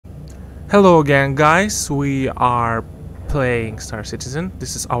Hello again, guys. We are playing Starcitizen.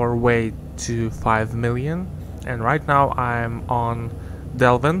 This is our way to 5 million, and right now I'm on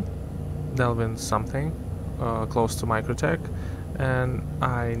Delvin something, close to Microtech, and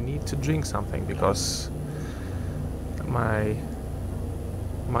I need to drink something because my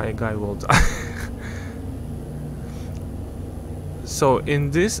guy will die. So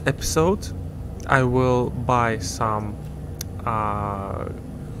in this episode, I will buy some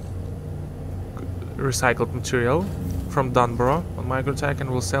recycled material from Dunborough on Microtech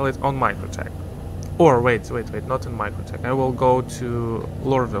and will sell it on Microtech. Or wait, not in Microtech. I will go to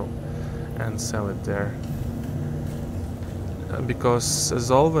Lorville and sell it there. Because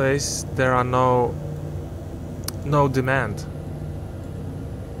as always there are no demand.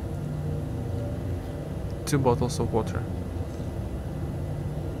 2 bottles of water.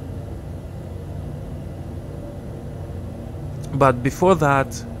 But before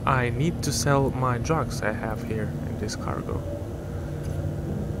that, I need to sell my drugs I have here in this cargo.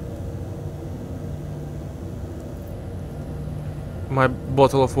 My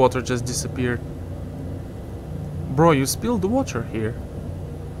bottle of water just disappeared. Bro, you spilled the water here.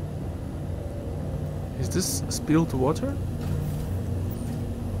 Is this spilled water?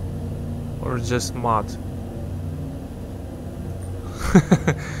 Or just mud?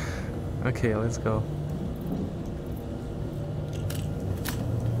 Okay, let's go.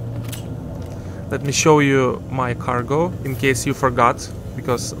 Let me show you my cargo, in case you forgot,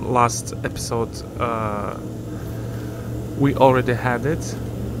 because last episode we already had it.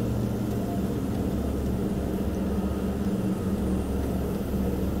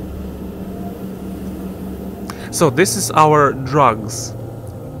 So this is our drugs.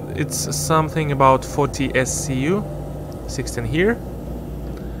 It's something about 40 SCU, 16 here,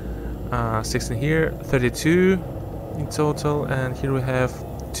 16 here, 32 in total, and here we have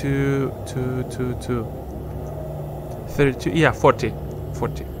 32, yeah, 40.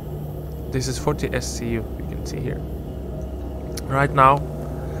 This is 40 SCU, you can see here. Right now,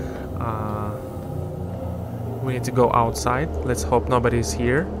 we need to go outside. Let's hope nobody's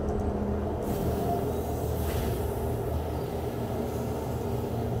here.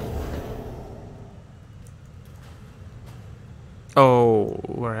 Oh,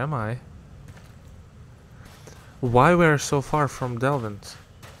 where am I? Why we're so far from Delvent?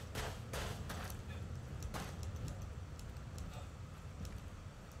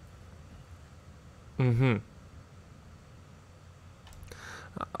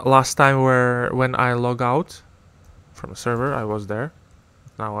 Last time when I log out from a server, I was there.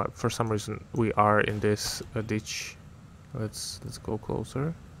 Now for some reason we are in this ditch. Let's go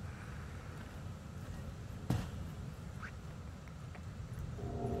closer.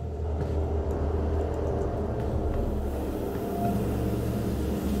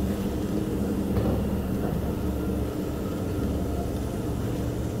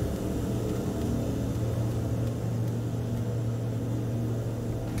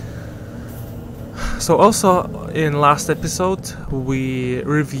 So also in last episode we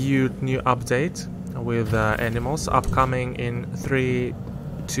reviewed new update with animals upcoming in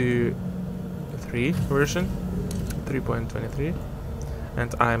 3.23 version, 3.23,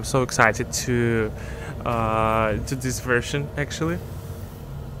 and I'm so excited to this version actually.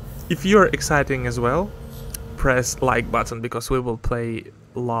 If you're excited as well, press like button because we will play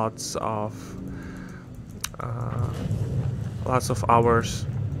lots of hours.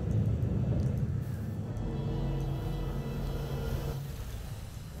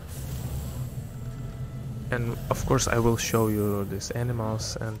 And of course I will show you these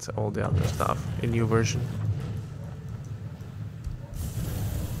animals and all the other stuff in new version.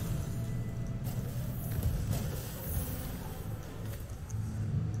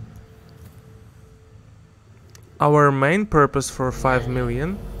 Our main purpose for 5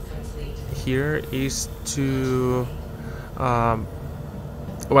 million here is to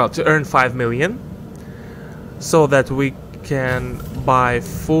to earn 5 million so that we can buy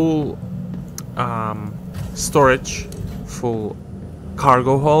full storage, full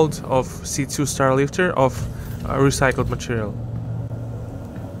cargo hold of C2 Starlifter of recycled material.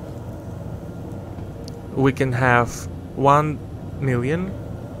 We can have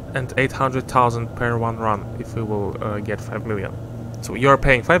 1,800,000 per one run if we will get 5 million. So you're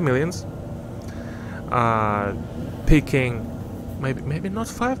paying 5 millions, picking maybe not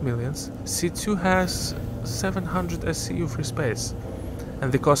 5 millions. C2 has 700 SCU free space.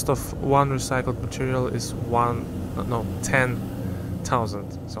 And the cost of one recycled material is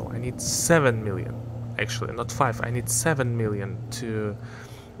 10,000. So I need 7 million. Actually, not 5. I need 7 million to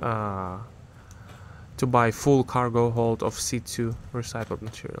buy full cargo hold of C2 recycled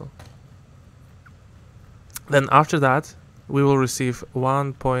material. Then after that, we will receive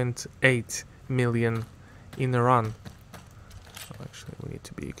 1.8 million in a run. Actually, we need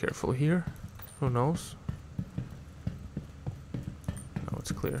to be careful here. Who knows? Now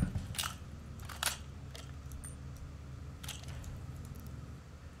it's clear.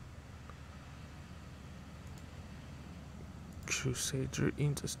 Crusader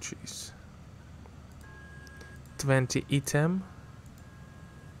Industries. 20 item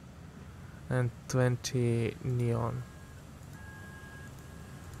and 20 neon.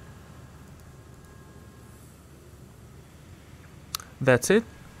 That's it.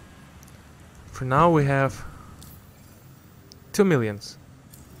 For now we have 2 millions.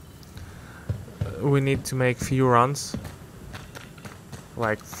 We need to make few runs,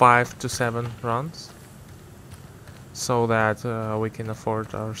 like 5 to 7 runs, so that we can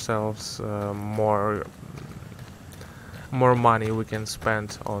afford ourselves more money we can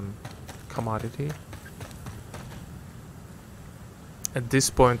spend on commodity. At this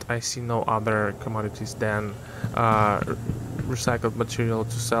point I see no other commodities than recycled material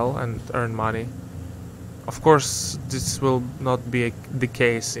to sell and earn money. Of course this will not be the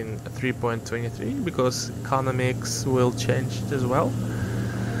case in 3.23 because economics will change as well,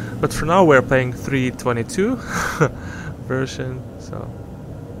 but for now we're playing 3.22 version, so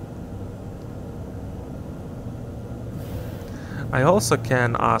I also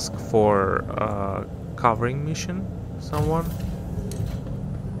can ask for a covering mission, someone,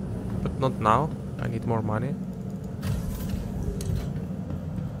 but not now. I need more money.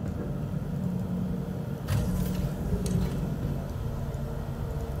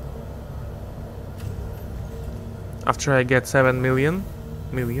 After I get 7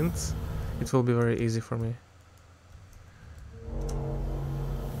 millions, it will be very easy for me.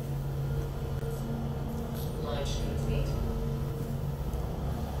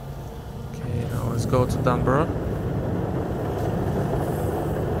 Okay, now let's go to Dunborough.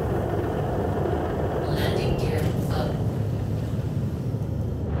 Landing gear up.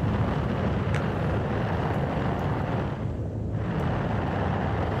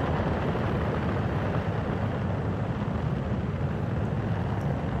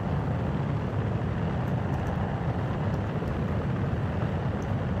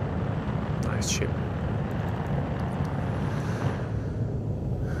 Nice ship.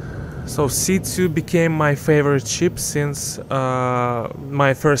 So C2 became my favorite ship since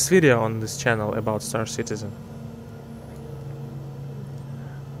my first video on this channel about Star Citizen,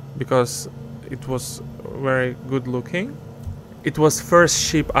 because it was very good looking. It was first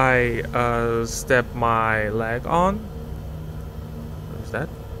ship I stepped my leg on. What is that?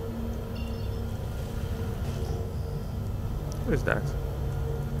 What is that?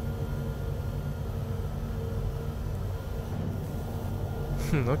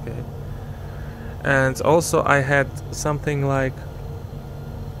 Okay. And also I had something like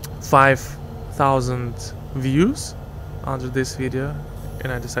 5,000 views under this video,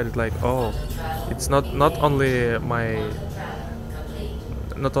 and I decided like, oh, it's not only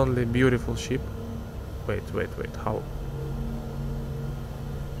beautiful ship. Wait,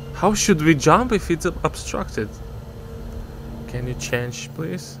 how should we jump if it's obstructed? Can you change,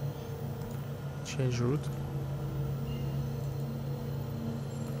 please? Change route.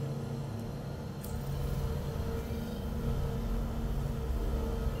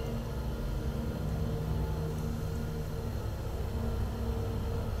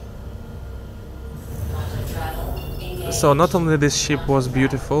 So not only this ship was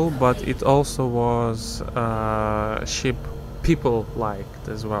beautiful, but it also was a ship people liked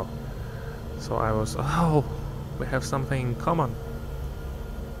as well. So I was, oh, we have something in common.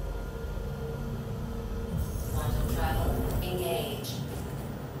 Okay,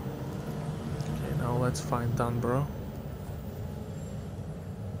 now let's find Dunborough.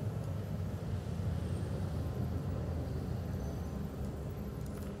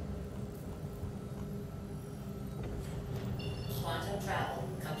 Travel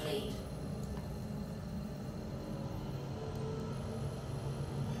complete.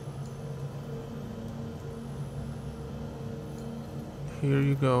 Here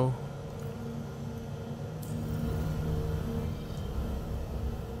you go.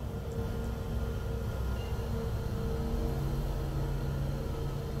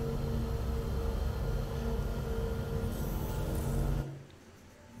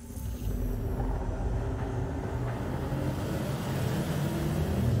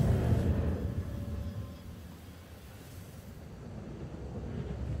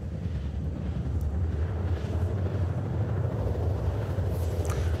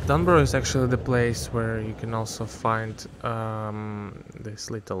 Dunborough is actually the place where you can also find these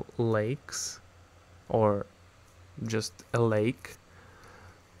little lakes or just a lake.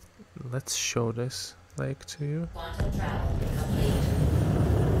 Let's show this lake to you Quantum travel complete.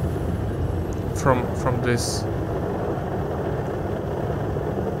 from this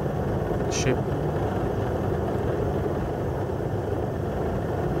ship.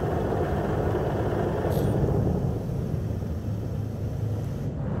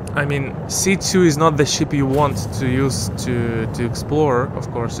 I mean, C2 is not the ship you want to use to explore. Of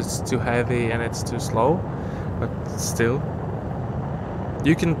course, it's too heavy and it's too slow, but still.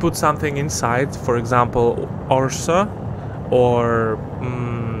 You can put something inside, for example, Orsa, or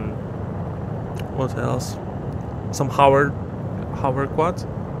what else? Some Howard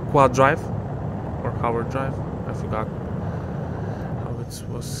quad drive, or Howard drive. I forgot how it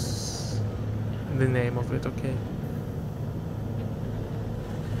was the name of it. Okay.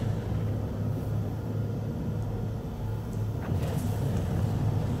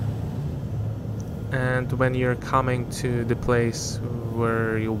 And when you're coming to the place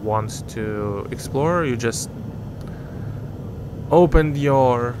where you want to explore, you just open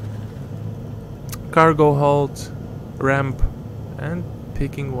your cargo hold, ramp, and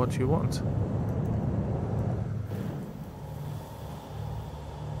picking what you want.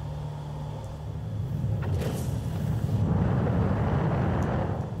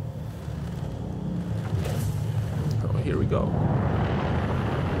 Oh, here we go.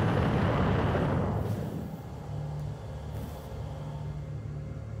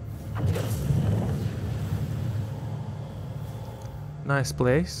 Nice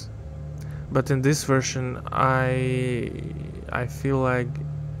place, but in this version I feel like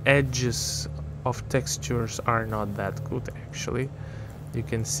edges of textures are not that good actually. You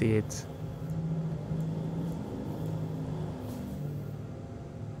can see it.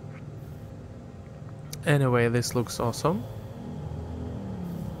 Anyway, this looks awesome.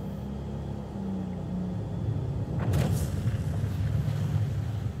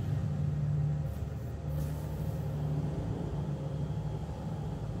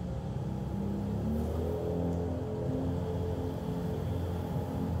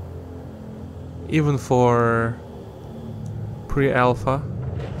 Even for pre-alpha.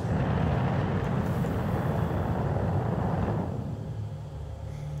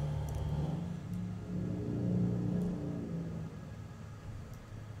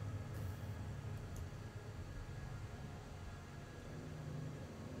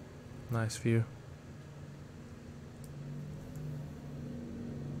 Nice view.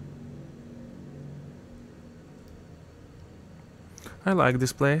 I like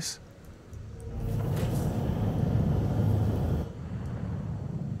this place.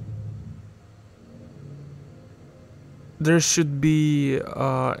 There should be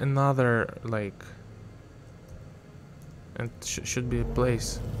another lake, and should be a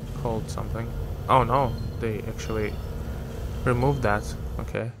place called something. Oh no, they actually removed that.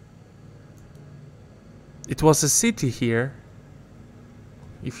 Okay. It was a city here,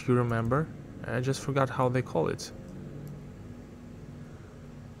 if you remember. I just forgot how they call it.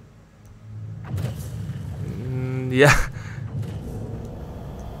 Yeah.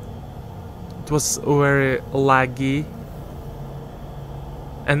 It was very laggy.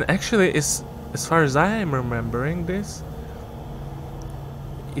 And actually, as far as I am remembering this,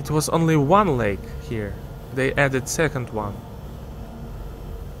 it was only one lake here. They added second one.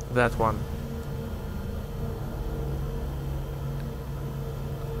 That one.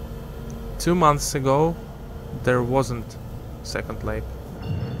 Two months ago, there wasn't second lake.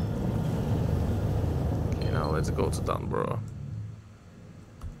 Okay, now let's go to Dunborough.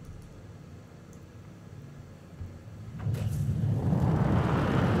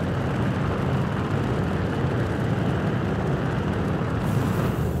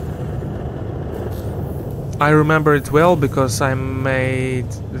 I remember it well because I made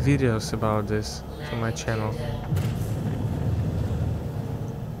videos about this to my channel.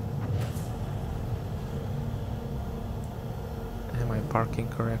 Am I parking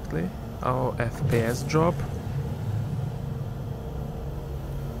correctly? Oh, FPS drop.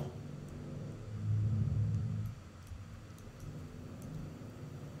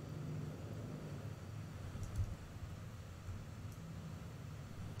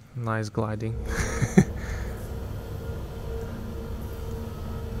 Nice gliding.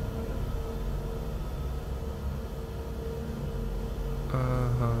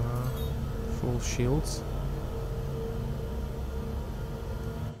 Full shields.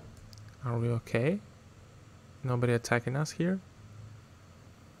 Are we okay? Nobody attacking us here?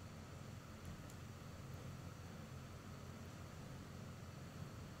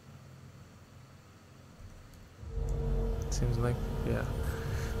 Seems like, yeah.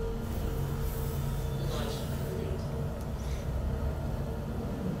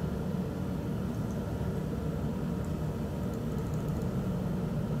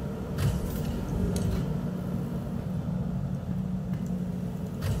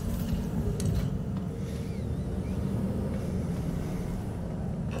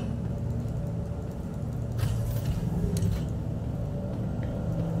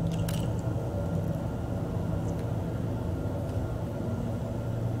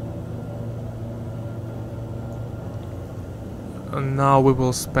 Now we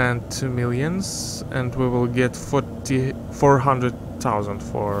will spend 2 millions and we will get 400,000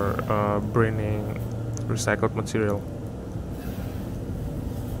 for bringing recycled material.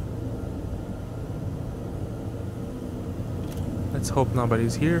 Let's hope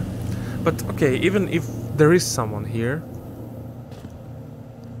nobody's here. But okay, even if there is someone here,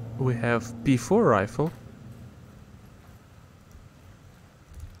 we have P4 rifle.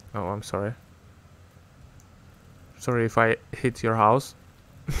 Oh, I'm sorry. Sorry if I hit your house.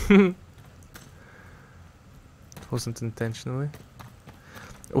 It wasn't intentionally.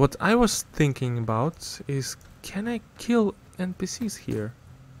 What I was thinking about is, can I kill NPCs here?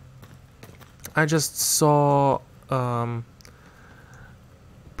 I just saw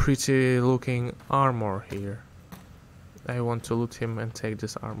pretty looking armor here. I want to loot him and take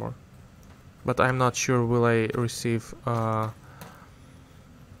this armor. But I'm not sure will I receive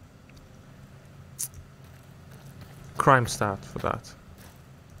crime stat for that.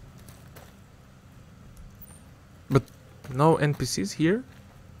 But no NPCs here?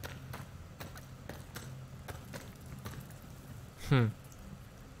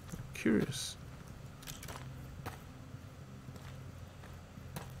 Curious.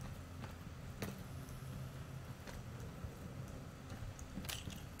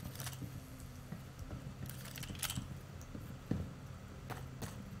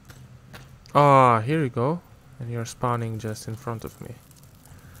 Ah, here you go. And you're spawning just in front of me.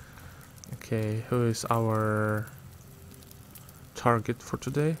 Okay, who is our target for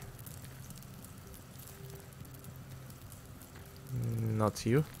today? Not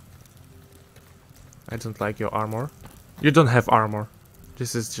you. I don't like your armor. You don't have armor.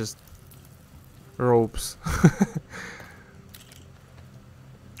 This is just ropes.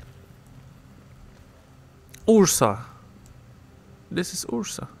 Ursa. This is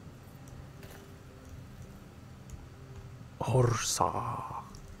Ursa. Ursa.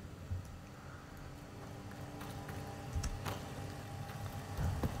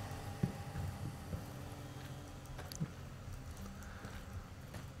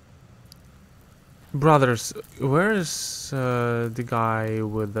 Brothers, where is the guy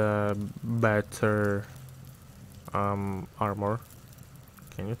with the better armor?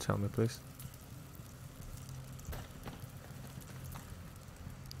 Can you tell me, please?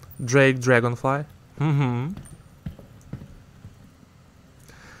 Dragonfly?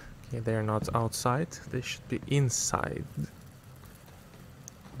 Okay, they're not outside. They should be inside.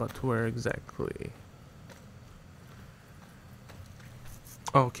 But where exactly?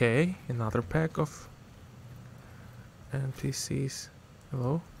 Okay, another pack of NPCs.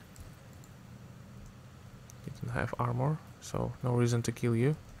 Hello? You don't have armor, so no reason to kill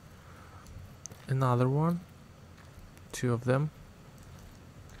you. Another one. 2 of them.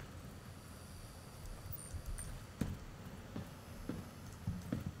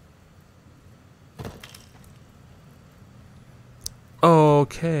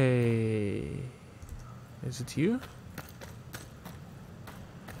 Okay. Is it you?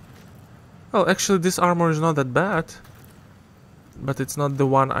 Well, actually this armor is not that bad. But it's not the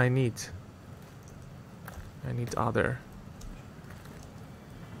one I need. I need other.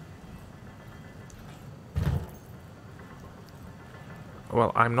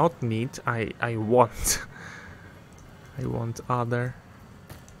 Well, I'm not need, I want. I want other.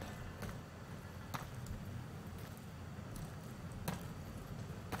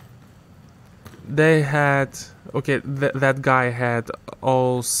 They had... Okay, that guy had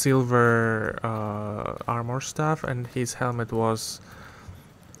all silver armor stuff, and his helmet was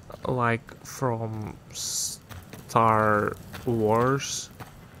like from Star Wars.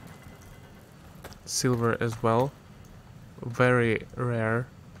 Silver as well. Very rare.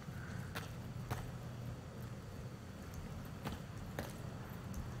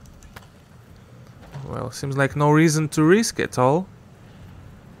 Well, seems like no reason to risk it all.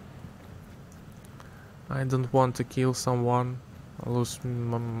 I don't want to kill someone, lose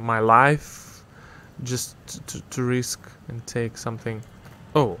my life, just to risk and take something.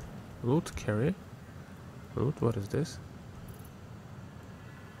 Oh, loot carry? Loot, what is this?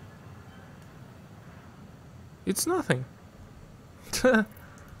 It's nothing.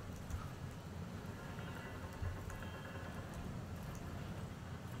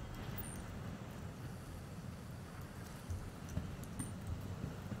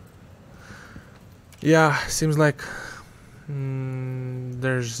 Yeah, seems like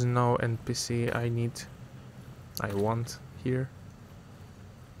there's no NPC I want here.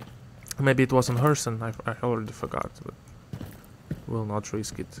 Maybe it was on Herson, I already forgot, but will not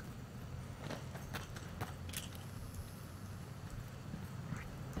risk it.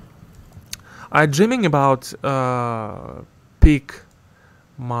 I'm dreaming about pick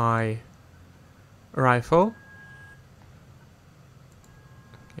my rifle.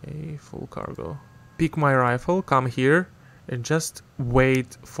 Okay, full cargo. Pick my rifle, come here, and just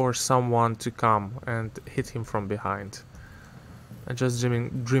wait for someone to come and hit him from behind. I'm just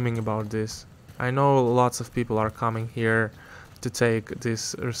dreaming about this. I know lots of people are coming here to take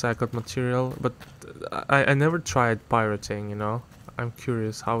this recycled material, but I never tried pirating, you know. I'm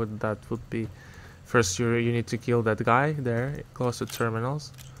curious how that would be. First you need to kill that guy there close to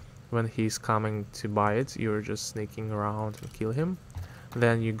terminals. When he's coming to buy it, you're just sneaking around and kill him.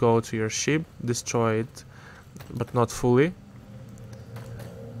 Then you go to your ship, destroy it, but not fully.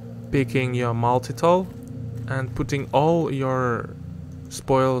 Picking your multi-tool and putting all your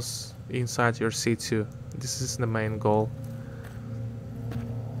spoils inside your C2. This is the main goal.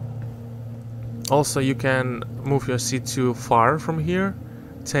 Also, you can move your C2 far from here,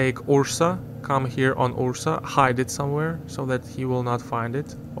 take Ursa, come here on Ursa, hide it somewhere so that he will not find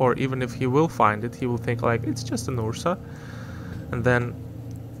it, or even if he will find it, he will think like it's just an Ursa, and then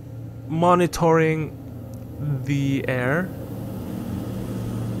monitoring the air,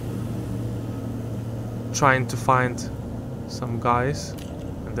 trying to find some guys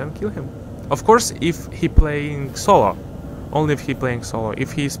and then kill him. Of course, if he playing solo. Only if he playing solo.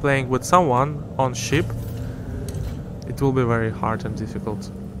 If he's playing with someone on ship, it will be very hard and difficult.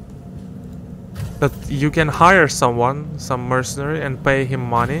 But you can hire someone, some mercenary, and pay him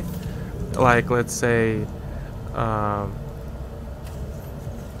money, like let's say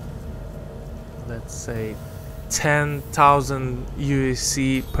 10,000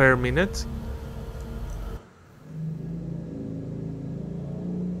 USC per minute,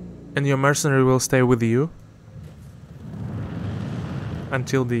 and your mercenary will stay with you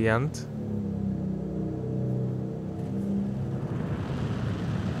until the end.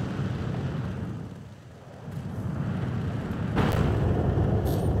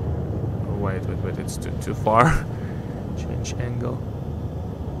 Oh, wait, it's too far. Change angle.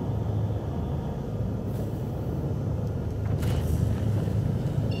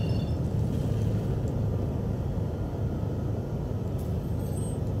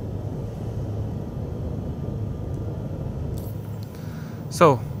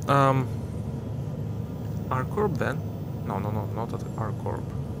 So, R-Corp then? No, not at R-Corp.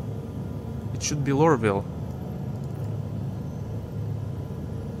 It should be Lorville.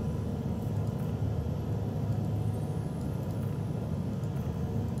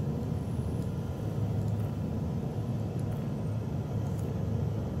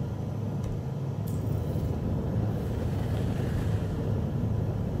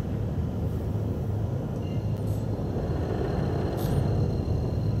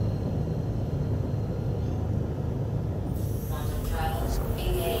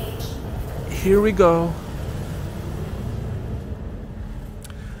 Here we go.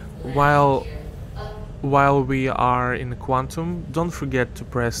 While we are in quantum, don't forget to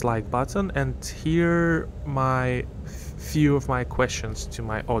press like button and hear my few of my questions to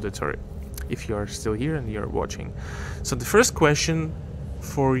my auditory, if you are still here and you're watching. So the first question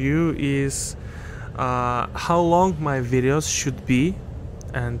for you is how long my videos should be,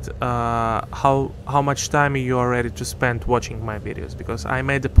 and how much time you are ready to spend watching my videos, because I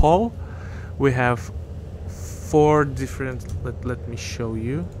made a poll. We have 4 different, let me show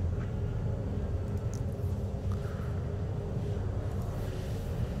you.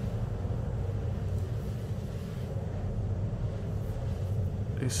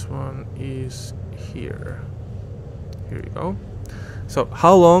 This one is here. Here you go. So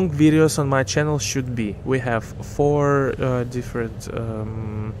how long videos on my channel should be? We have 4 different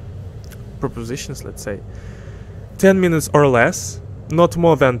propositions, let's say. 10 minutes or less, not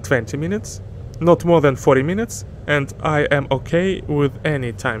more than 20 minutes, not more than 40 minutes, and I am okay with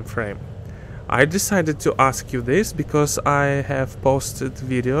any time frame. I decided to ask you this because I have posted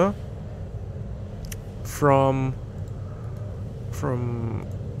video from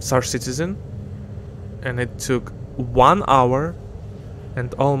starcitizen, and it took 1 hour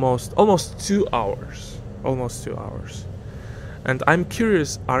and almost 2 hours. Almost 2 hours. And I'm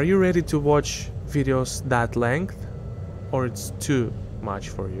curious, are you ready to watch videos that length, or it's too much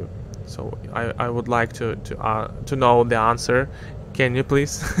for you? So I would like to know the answer. Can you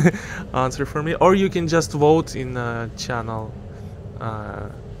please answer for me? Or you can just vote in the channel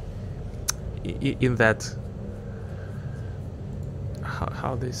in that,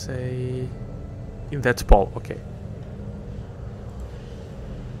 how they say, in that poll. Okay.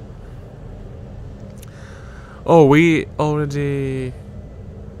 Oh, we already...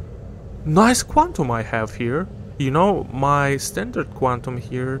 Nice quantum I have here. You know, my standard quantum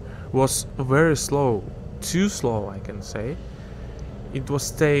here was very slow. Too slow, I can say. it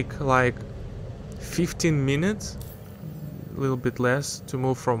was take like 15 minutes, a little bit less, to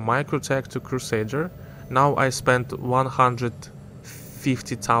move from Microtech to Crusader. Now I spent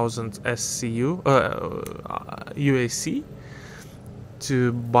 150,000 SCU UAC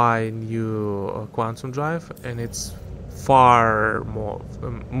to buy new quantum drive, and it's far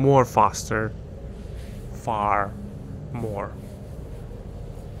more faster, far more.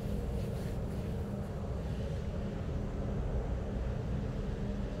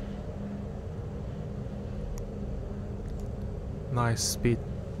 Nice speed.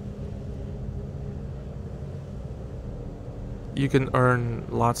 You can earn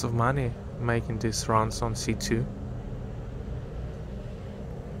lots of money making these runs on C2.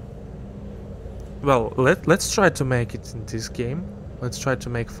 Well, let's try to make it in this game. Let's try to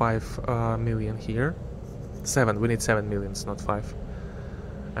make 5 million here. 7. We need 7 millions, not 5.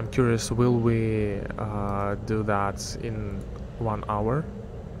 I'm curious, will we do that in 1 hour?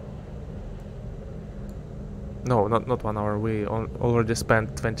 No, not 1 hour. We already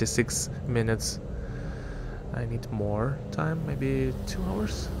spent 26 minutes. I need more time, maybe 2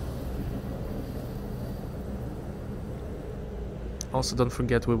 hours. Also, don't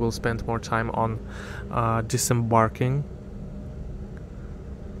forget we will spend more time on disembarking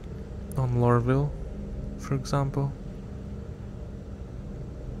on Lorville, for example.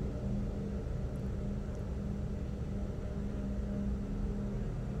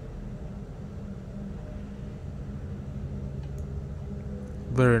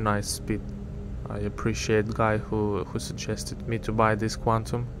 Very nice speed. I appreciate the guy who suggested me to buy this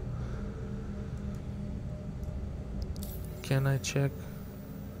quantum. Can I check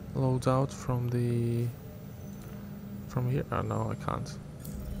loadout from here? Oh, no, I can't.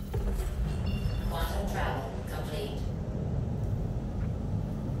 Quantum travel complete.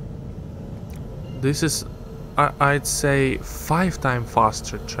 This is, I'd say, 5 times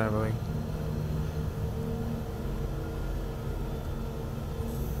faster traveling.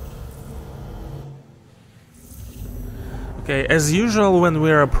 Okay, as usual, when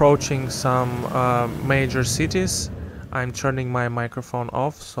we're approaching some major cities, I'm turning my microphone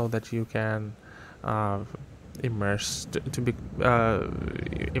off so that you can immerse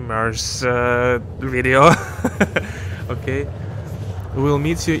video. Okay, we'll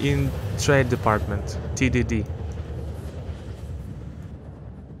meet you in trade department, TDD.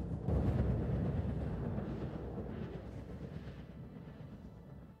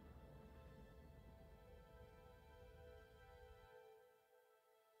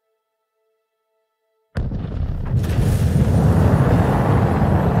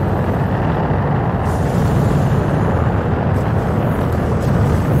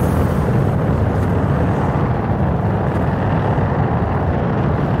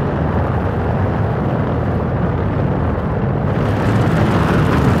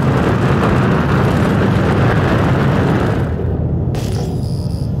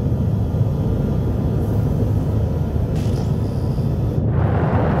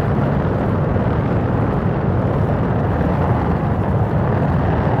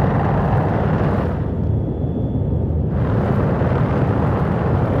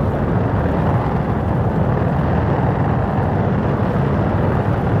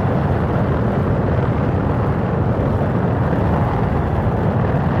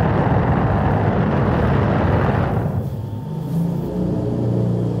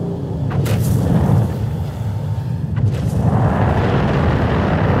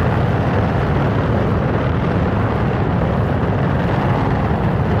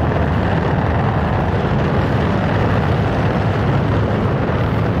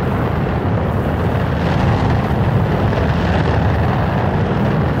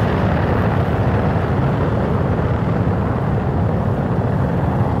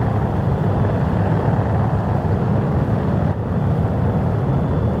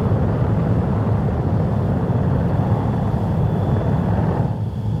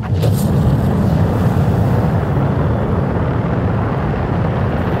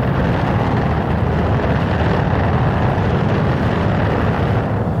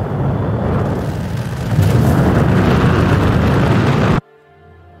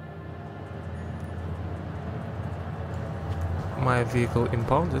 My vehicle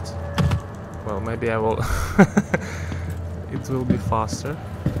impounded. Well, maybe I will. It will be faster.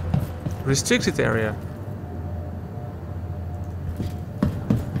 Restricted area.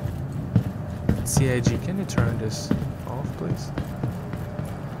 CIG, can you turn this off, please?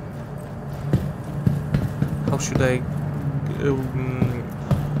 How should I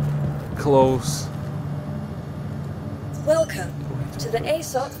close? Welcome to the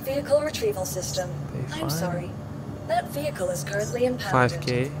ASOP Vehicle Retrieval System. I'm fine. sorry. That vehicle is currently impounded.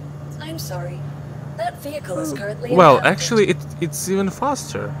 5K. I'm sorry. That vehicle is currently Well, impounded. actually, it's even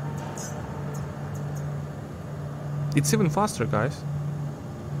faster. It's even faster, guys.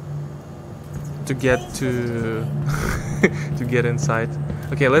 To get to to get inside.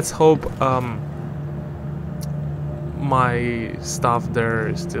 Okay, let's hope my stuff there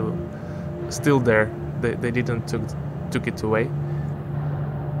is still there. They didn't took it away.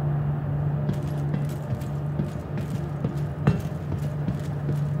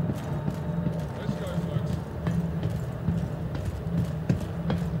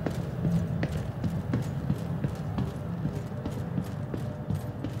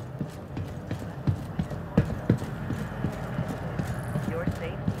 Your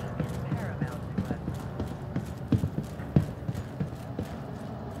safety is paramount to us.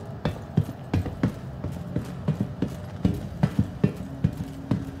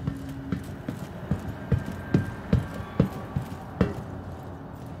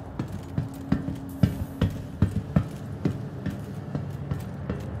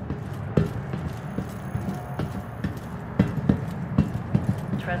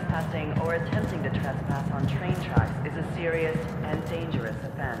 Trespassing or attempting to trespass on train tracks is a serious and dangerous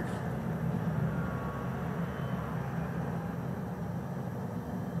offense.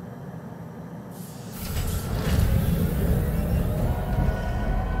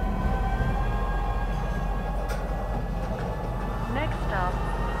 Next stop,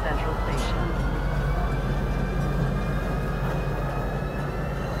 Central Station.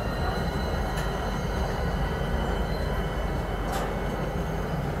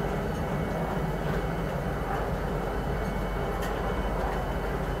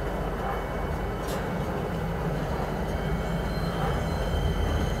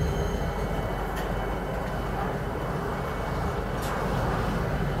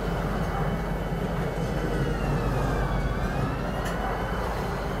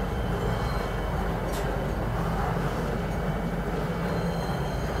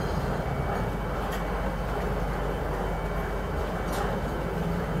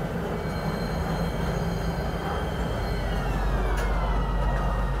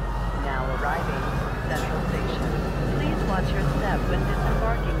 Now arriving, Central Station. Please watch your step when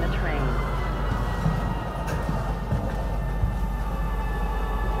disembarking the train.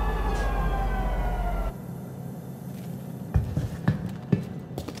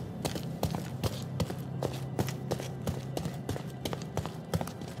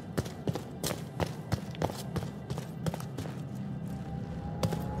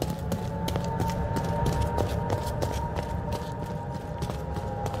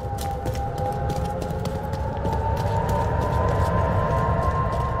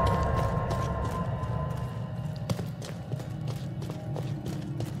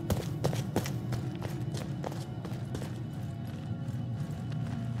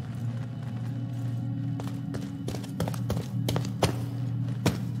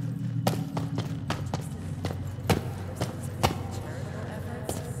 charitable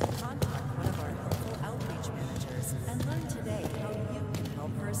efforts, contact one of our local outreach managers and learn today how you can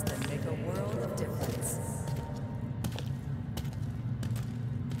help person and make a world of difference.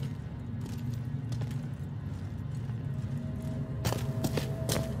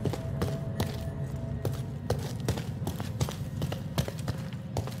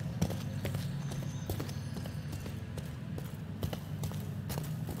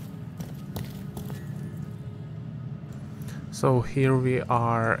 So here we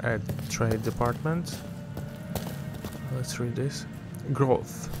are at trade department. Let's read this.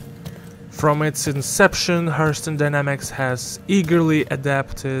 Growth. From its inception, Hurston Dynamics has eagerly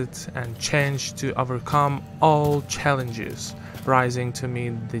adapted and changed to overcome all challenges, rising to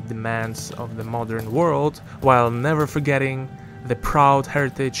meet the demands of the modern world while never forgetting the proud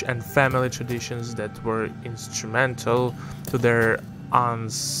heritage and family traditions that were instrumental to their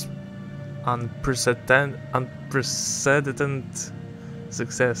unprecedented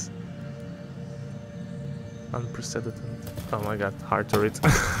success. Unprecedented. Oh my god, hard to read.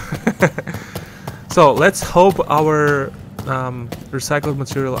 So let's hope our recycled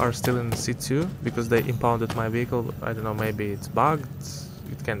material are still in C2 because they impounded my vehicle. I don't know, maybe it's bugged.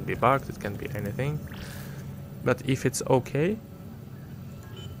 It can be bugged, it can be anything. But if it's okay.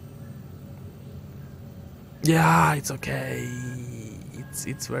 Yeah, it's okay.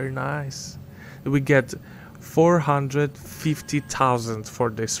 It's very nice. We get 450,000 for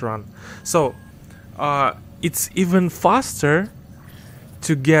this run. So it's even faster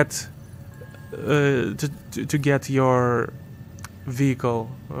to get to get your vehicle,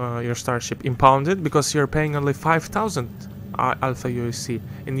 your starship impounded, because you're paying only 5,000 alpha USC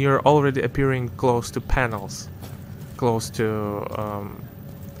and you're already appearing close to panels. close to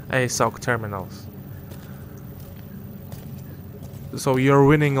ASOC terminals. So you're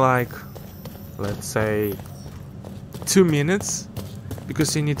winning like, let's say, 2 minutes,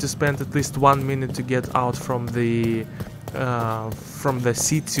 because you need to spend at least 1 minute to get out from the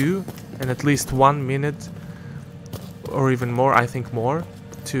C2, and at least 1 minute, or even more, I think more,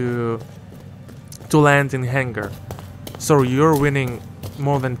 to land in hangar. So you're winning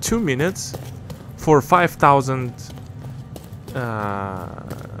more than 2 minutes for 5,000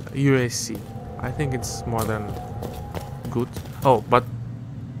 USC. I think it's more than good. Oh, but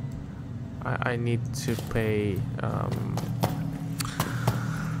I need to pay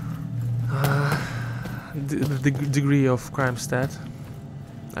the degree of crime stat.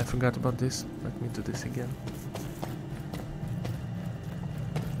 I forgot about this. Let me do this again.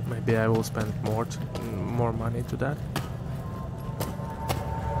 Maybe I will spend more money to that.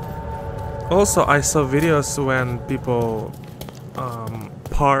 Also, I saw videos when people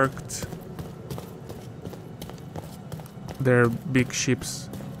parked their big ships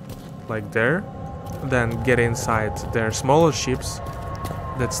like there, then get inside their smaller ships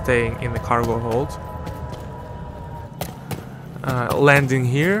that's staying in the cargo hold, landing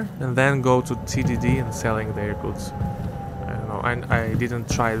here, and then go to TDD and selling their goods. I don't know. I didn't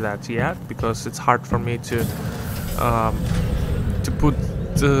try that yet because it's hard for me to put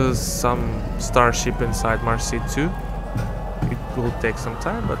some starship inside Mars C2. It will take some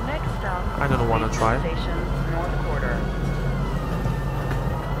time, but I don't want to try.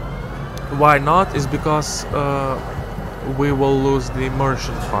 Why not? Is because we will lose the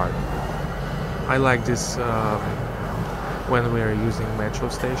immersion part. I like this when we are using metro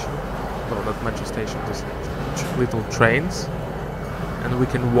station. Well, not metro station, just little trains, and we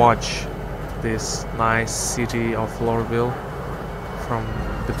can watch this nice city of Lorville from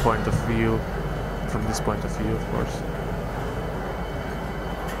the point of view, from this point of view, of course,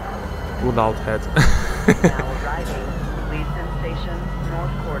 without head.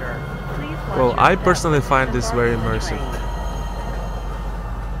 Well, I personally find this very immersive,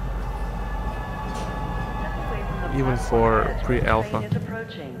 even for pre-alpha.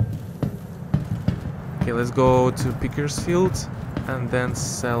 Okay, let's go to Pickersfield and then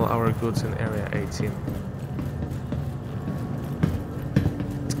sell our goods in Area 18.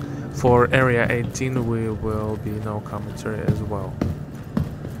 For Area 18 we will be no commentary as well.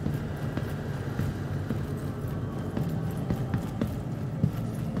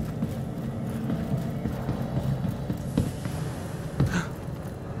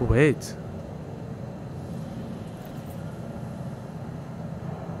 Wait.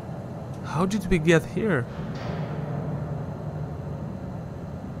 How did we get here?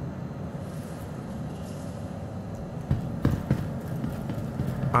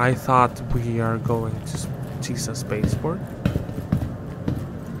 I thought we are going to Tisa Spaceport.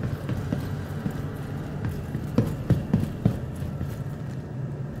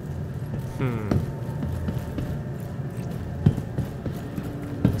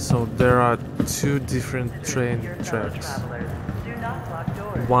 So there are two different train tracks.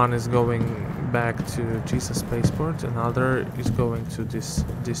 One is going back to Tisa Spaceport, another is going to this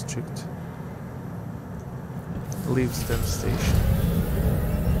district, Leavesden Station.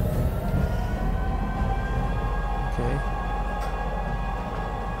 Okay.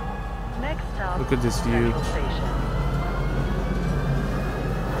 Look at this view.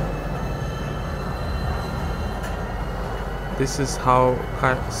 This is how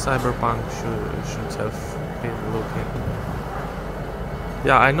Cyberpunk should have been looking.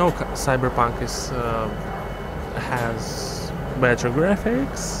 Yeah, I know Cyberpunk has better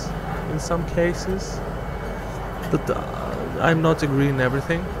graphics in some cases, but I'm not agreeing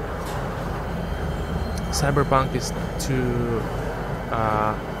everything. Cyberpunk is too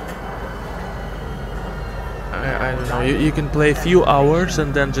I don't know, you can play a few hours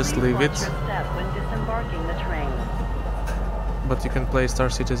and then just leave it, but you can play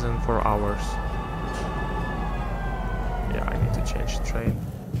Starcitizen for hours. Yeah, I need to change the train,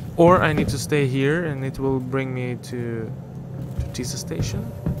 or I need to stay here and it will bring me to Tisa Station.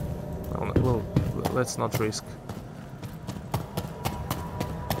 Well, let's not risk.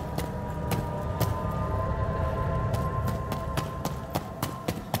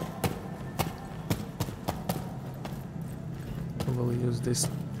 We'll use this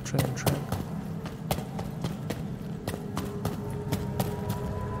train track.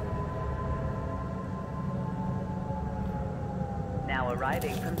 Now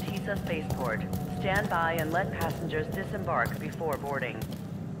arriving from Tisa Spaceport. Stand by and let passengers disembark before boarding.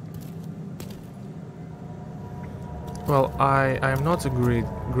 Well, I'm not agreed.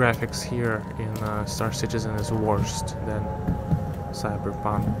 Graphics here in Star Citizen is worse than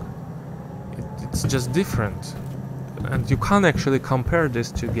Cyberpunk. It's just different, and you can't actually compare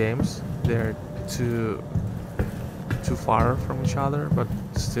these two games. They're too far from each other, but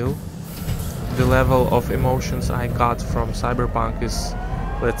still, the level of emotions I got from Cyberpunk is,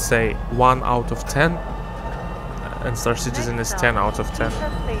 let's say, 1 out of 10, and Star Citizen is 10 out of 10.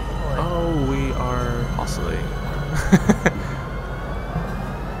 Oh, we are hustling.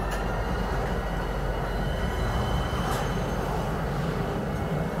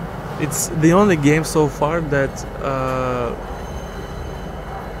 It's the only game so far that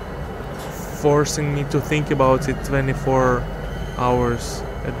forcing me to think about it 24 hours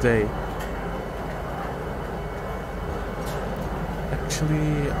a day.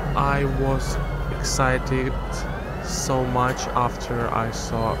 Actually, I was excited so much after I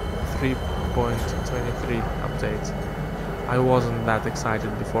saw 3.23 update. I wasn't that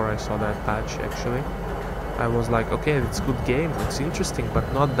excited before I saw that patch actually. I was like, okay, it's a good game, it's interesting,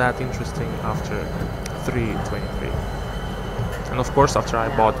 but not that interesting after 3.23. And of course after I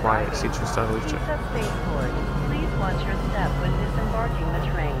bought my C2 Star Lifter. Please watch your step when disembarking the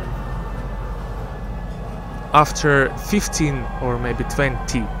train. After 15 or maybe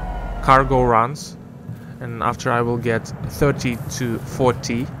 20 cargo runs, and after I will get 30 to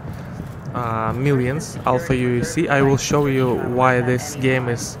 40 millions Alpha UEC, I will show you why this game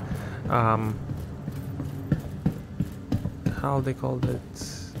is how they called it,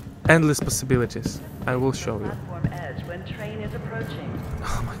 endless possibilities. I will show you. Platform edge when train is approaching.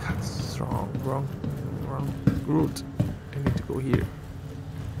 Oh my god, this is wrong route. I need to go here.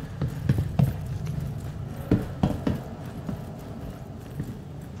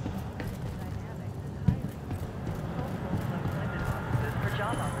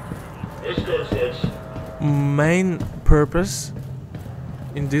 Main purpose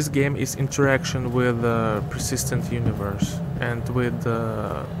in this game is interaction with the persistent universe and with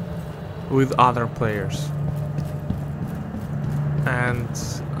other players. And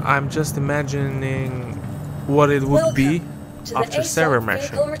I'm just imagining what it would be after server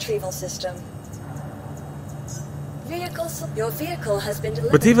meshing. Vehicle retrieval system. Your vehicle has been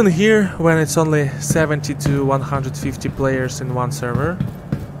delivered. But even here, when it's only 70 to 150 players in one server,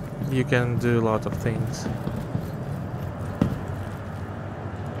 you can do a lot of things.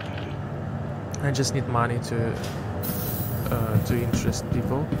 I just need money to interest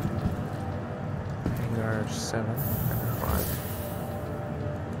people. Hangar 7, Hangar 5.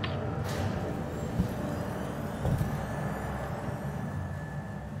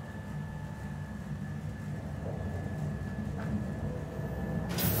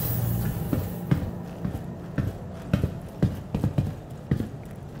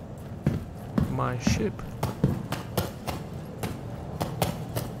 My ship.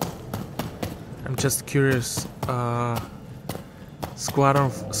 I'm just curious. Squadron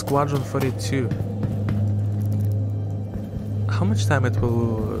 42. How much time it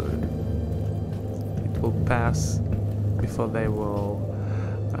will pass before they will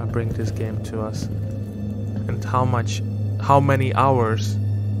bring this game to us, and how many hours,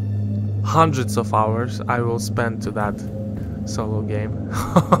 hundreds of hours, I will spend to that solo game.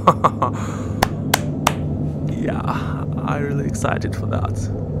 Yeah, I'm really excited for that.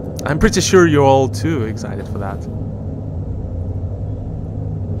 I'm pretty sure you're all too excited for that.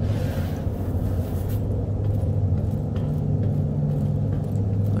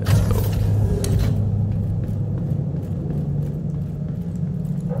 Let's go.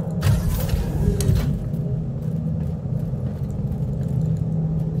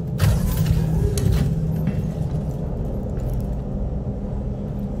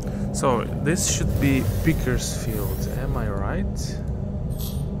 So this should be Bakersfield, am I right?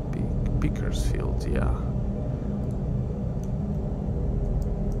 Bakersfield, yeah.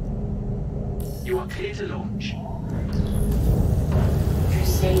 You are clear to launch.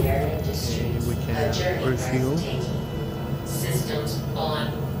 Crusader Industries. We can refuel. Systems on.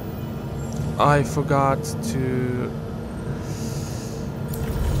 I forgot to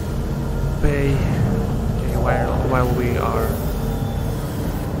pay while we are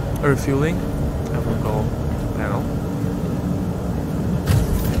refueling. I will go panel.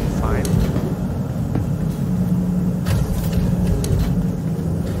 Fine.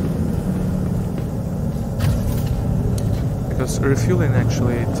 Because refueling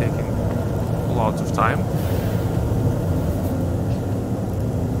actually taking a lot of time.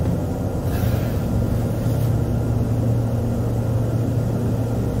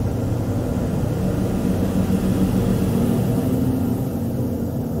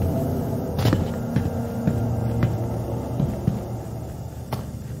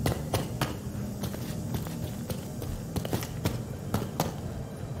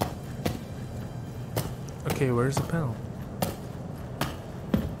 Okay, where's the panel?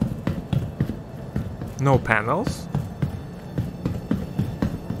 No panels?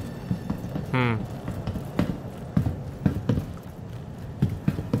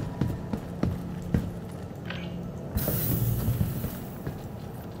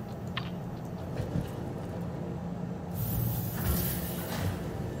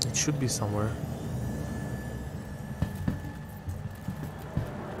 It should be somewhere.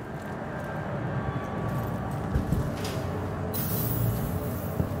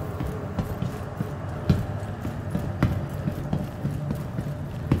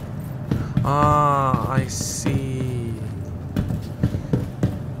 Ah, I see.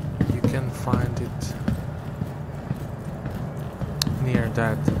 You can find it near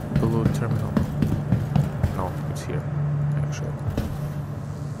that blue terminal. No, it's here, actually.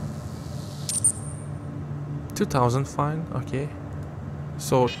 2,000, fine, okay.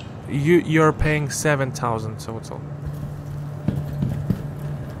 So you're paying 7,000 total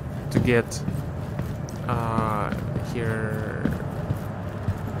to get here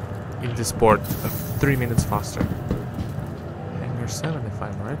in this port 3 minutes faster. Hangar 7 if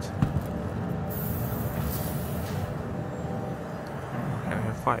I'm right.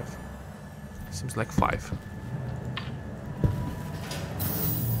 Hangar 5. Seems like 5.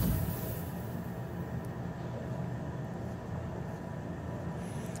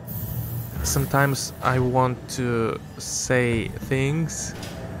 Sometimes I want to say things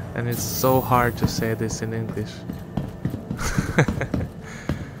and it's so hard to say this in English.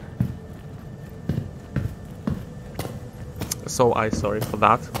 So I'm sorry for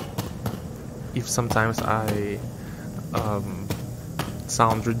that. If sometimes I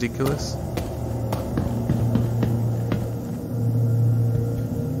sound ridiculous.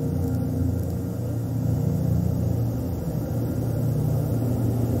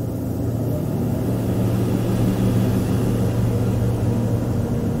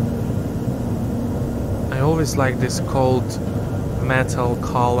 I always like this cold metal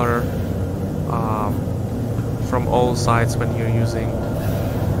color from all sides when you're using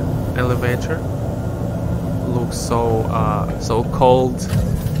elevator. Looks so so cold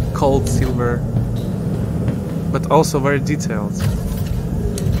silver, but also very detailed.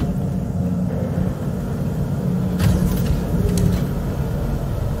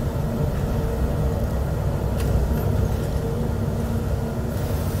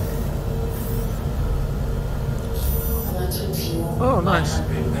 Oh, nice.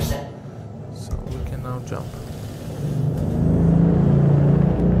 So we can now jump.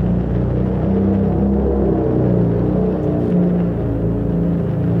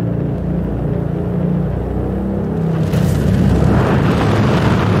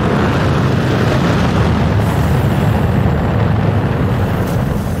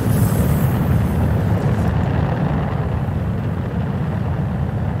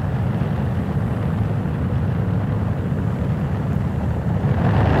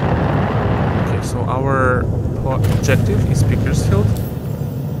 Our objective is Bakersfield.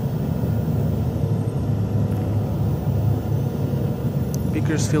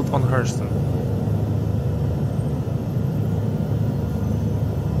 Bakersfield on Hurston.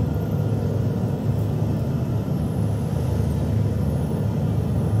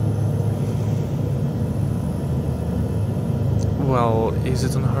 Well, is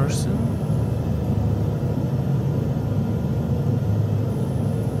it on Hurston?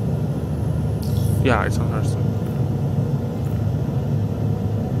 Yeah, it's on Hurston.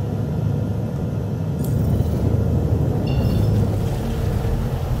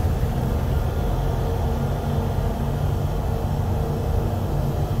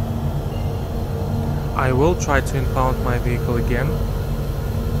 I will try to impound my vehicle again.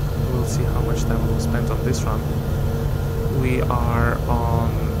 We'll see how much time we'll spend on this run. We are on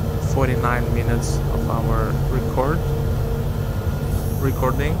 49 minutes of our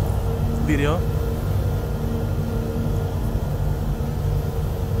recording video.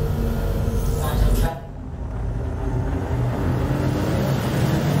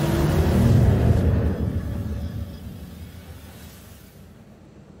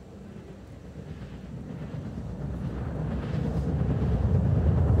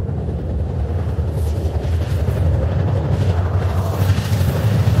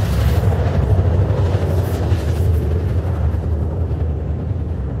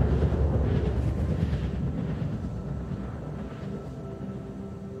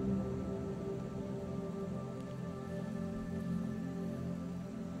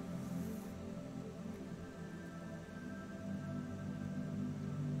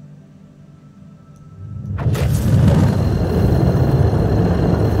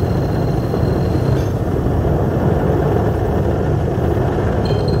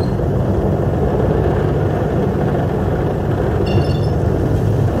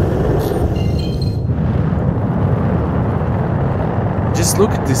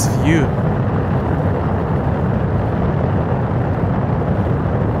 look at this view.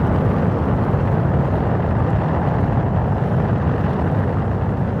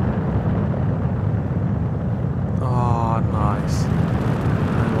 Oh, nice.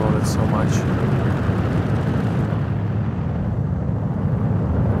 I love it so much.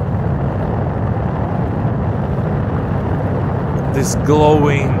 This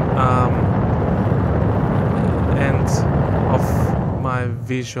glowing end of my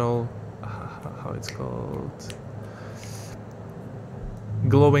visual, how it's called,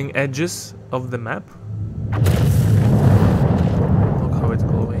 glowing edges of the map. Look how it's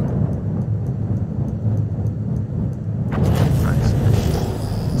glowing. Nice.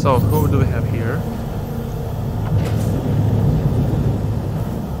 So who do we have here?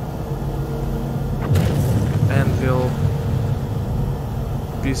 Anvil.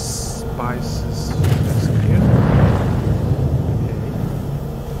 These spices execute. Okay.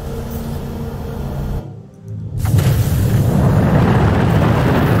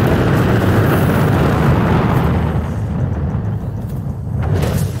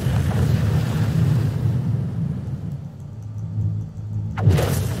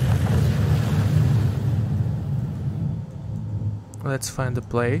 Let's find a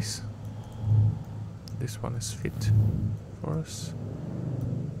place. This one is fit for us.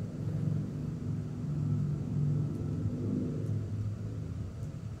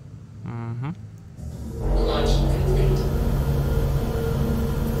 Launch complete.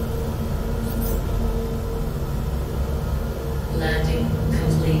 Landing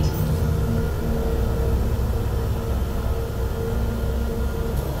complete.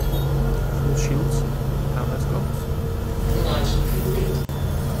 Full shields. Now let's go. Launch complete.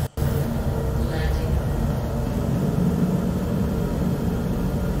 Landing.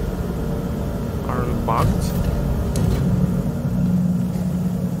 Are we bugged?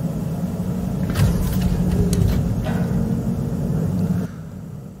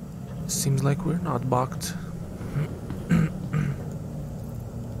 Seems like we're not bugged.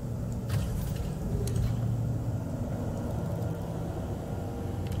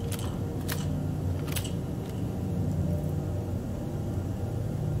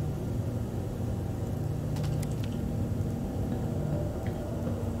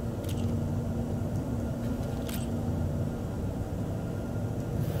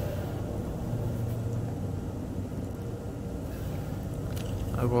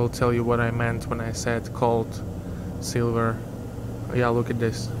 I will tell you what I meant when I said cold silver. Yeah, look at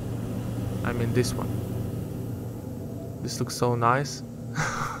this. I mean this one. This looks so nice.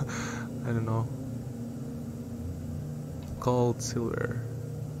 I don't know. Cold silver.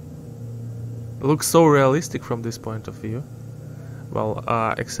 It looks so realistic from this point of view. Well,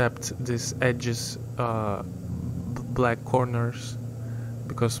 except these edges, black corners,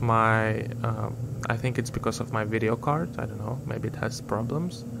 because my I think it's because of my video card. I don't know, maybe it has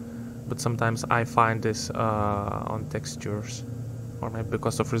problems, but sometimes I find this on textures, or maybe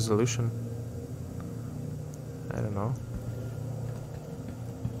because of resolution. I don't know.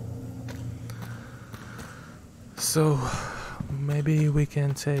 So maybe we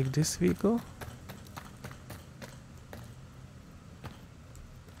can take this vehicle.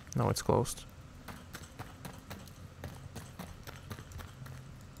 No, it's closed.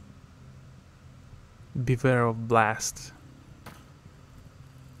 Beware of blast.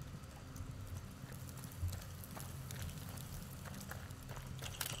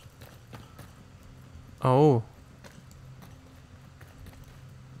 Oh.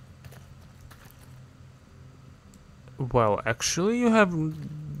 Well, actually you have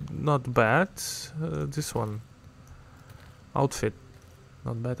not bad this one. Outfit.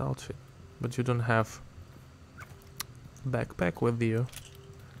 Not bad outfit. But you don't have backpack with you.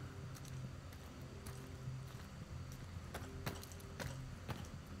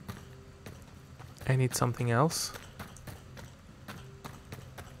 I need something else.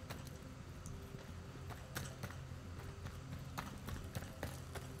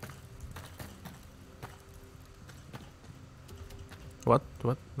 What?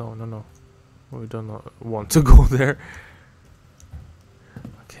 What? No, no, no. We don't want to go there.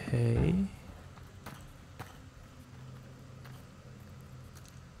 Okay.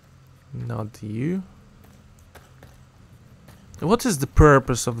 Not you. What is the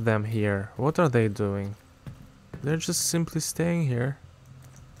purpose of them here? What are they doing? They're just simply staying here.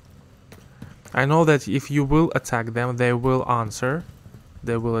 I know that if you will attack them, they will answer.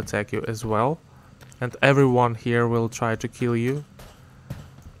 They will attack you as well. And everyone here will try to kill you.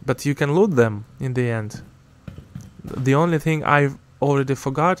 But you can loot them in the end. The only thing I've already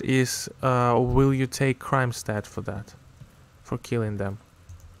forgot is will you take crime stat for that? For killing them?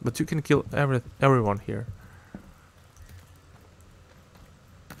 But you can kill everyone here.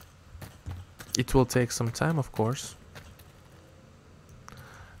 It will take some time, of course.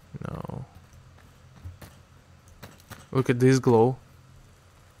 No. Look at this glow.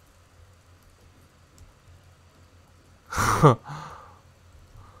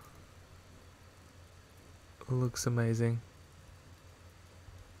 Looks amazing.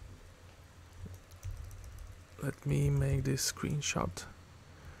 Let me make this screenshot.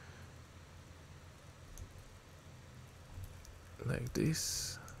 Like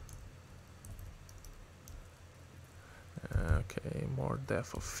this. Okay, more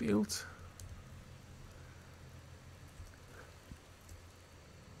depth of field.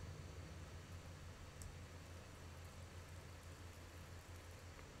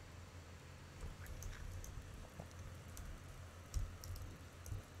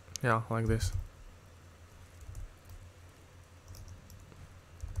 Yeah, like this.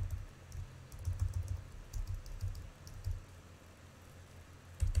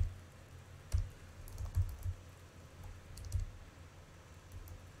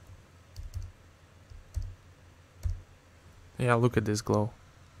 Yeah, look at this glow.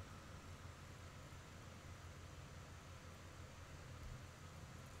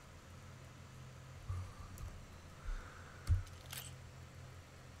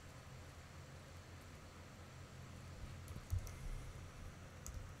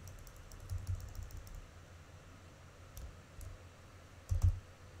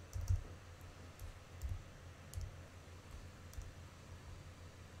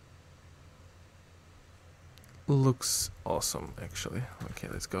 Looks awesome, actually. Okay,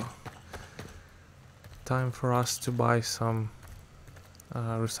 let's go. Time for us to buy some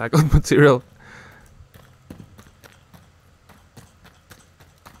recycled material.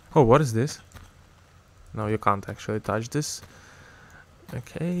 Oh, what is this? No, you can't actually touch this.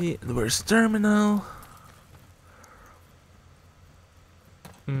 Okay, where's terminal?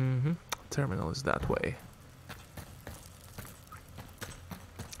 Terminal is that way.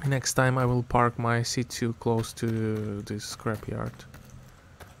 Next time I will park my C2 close to this scrapyard.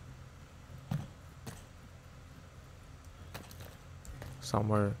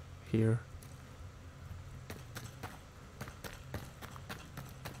 Somewhere here.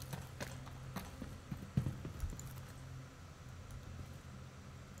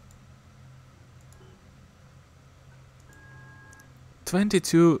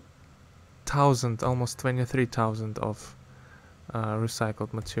 $22,000, almost 23,000 of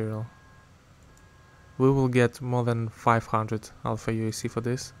recycled material. We will get more than 500 alpha UAC for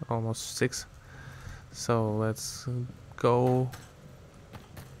this, almost 6. So let's go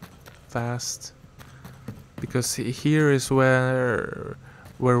fast, because here is where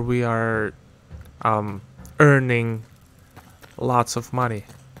we are earning lots of money,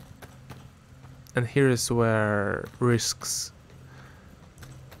 and here is where risks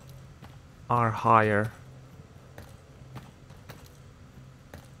are higher.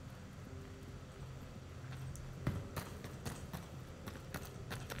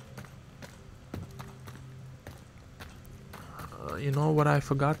 You know what I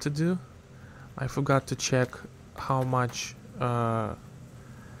forgot to do? I forgot to check how much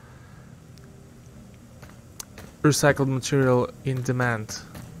recycled material in demand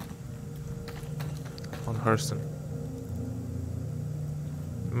on Hurston.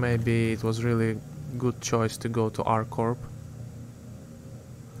 Maybe it was really good choice to go to R Corp.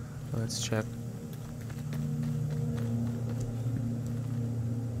 Let's check.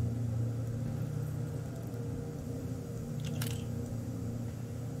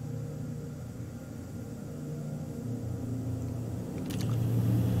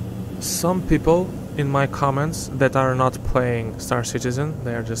 Some people in my comments that are not playing Star Citizen,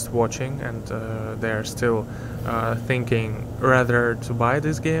 they are just watching, and they are still thinking rather to buy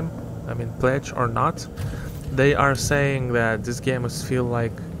this game, I mean pledge or not. They are saying that this game must feel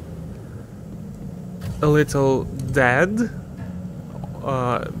like a little dead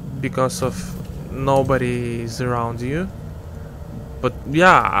because of nobody is around you. But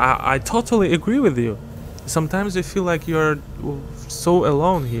yeah, I totally agree with you. Sometimes you feel like you're so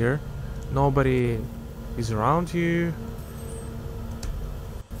alone here. Nobody is around you.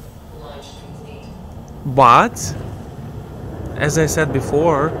 Launch complete. But, as I said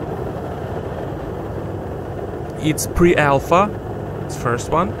before, it's pre-alpha, it's first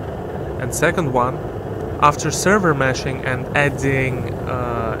one, and second one, after server meshing and adding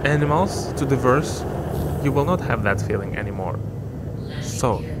animals to the verse, you will not have that feeling anymore.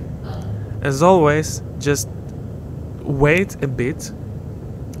 So, as always, just wait a bit.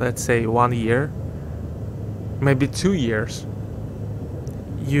 Let's say 1 year, maybe 2 years.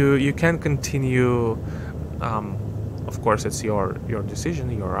 you can continue. Of course, it's your decision,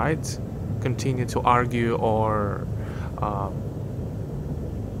 your right. Continue to argue or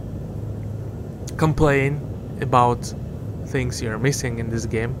complain about things you're missing in this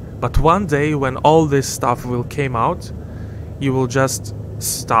game. But one day, when all this stuff will came out, you will just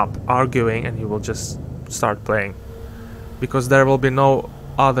stop arguing and you will just start playing, because there will be no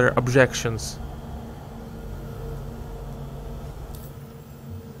other objections.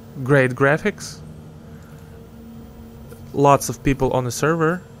 Great graphics, lots of people on the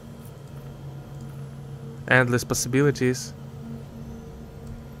server, endless possibilities,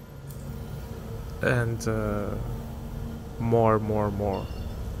 and more.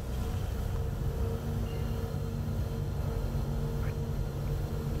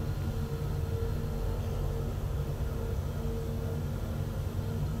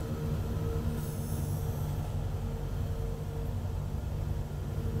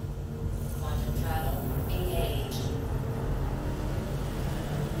 Quantum travel engaged.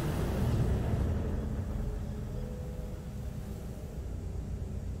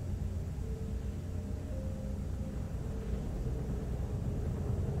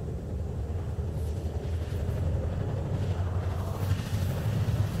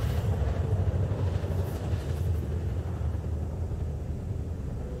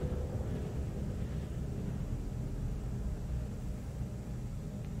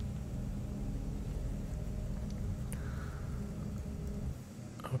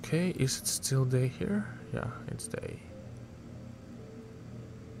 Okay, is it still day here? Yeah, it's day.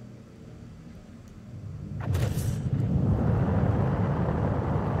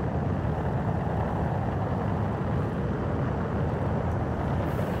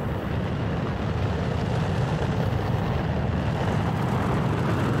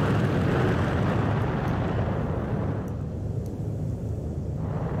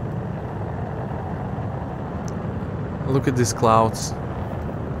 Look at these clouds.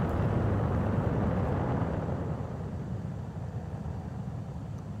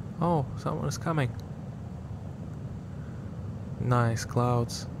 Oh, someone is coming. Nice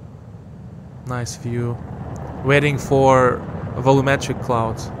clouds. Nice view. Waiting for volumetric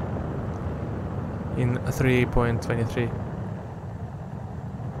clouds in 3.23.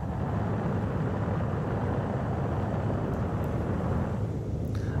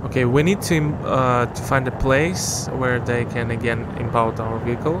 Okay, we need to find a place where they can again impound our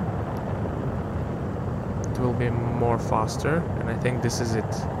vehicle. It will be more faster, and I think this is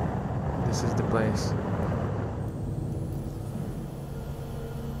it. This is the place.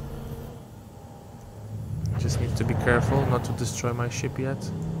 Just need to be careful not to destroy my ship yet.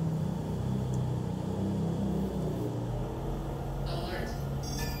 Alert.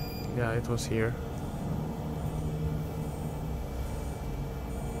 Yeah, it was here.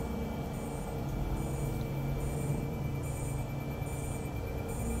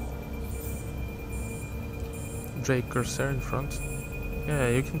 Drake cursor in front. Yeah,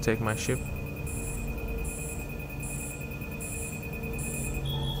 you can take my ship.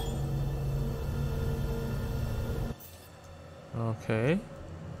 Okay.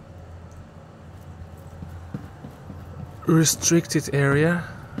 Restricted area.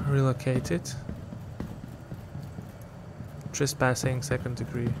 Relocated. Trespassing, 2nd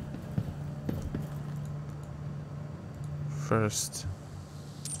degree. First.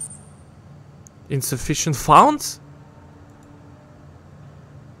 Insufficient funds?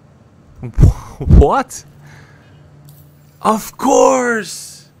 What? Of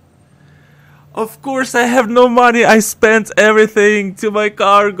course! Of course I have no money. I spent everything to my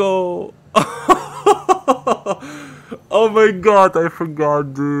cargo. Oh my god, I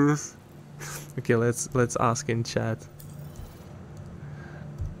forgot this. Okay, let's ask in chat.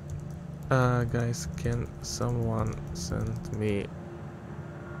 Guys, can someone send me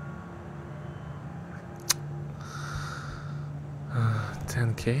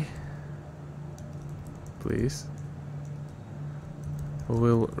 10k? Please.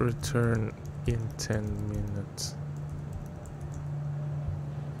 Will return in 10 minutes.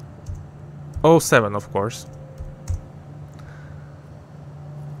 Oh, 7, of course.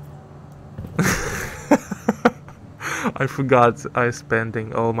 I forgot I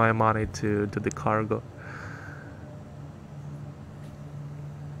spending all my money to do the cargo.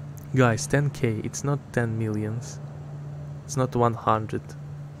 Guys, 10k, it's not 10 millions. It's not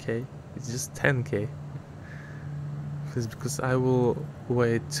 100k. It's just 10k. It's because I will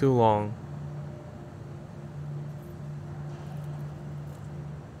wait too long.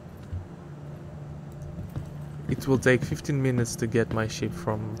 It will take 15 minutes to get my ship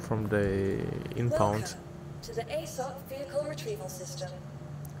from the impound. Welcome to the ASOC vehicle retrieval system.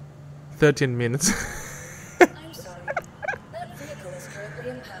 13 minutes. I'm sorry. That vehicle is currently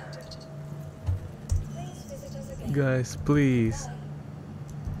impounded. Please visit us again. Guys, please. Bye.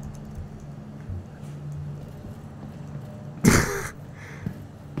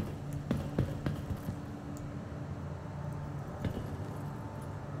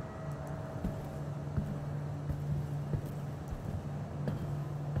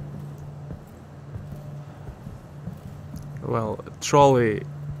 Well, Trolley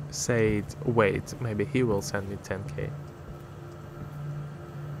said, wait, maybe he will send me 10k.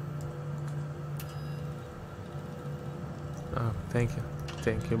 Oh, thank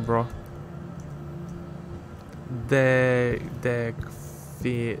you, bro. Deckfin.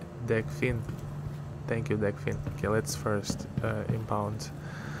 Thank you, Deckfin. Okay, let's first impound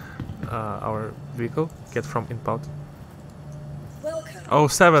our vehicle. Get from impound. Welcome. Oh,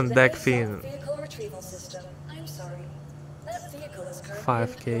 7 to the Deckfin. vehicle retrieval system. I'm sorry. That vehicle is currently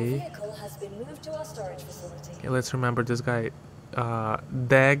 5K. Your vehicle has been moved to our storage facility. Okay, let's remember this guy.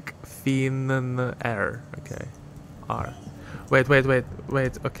 Deckfin R. Okay. R. Wait.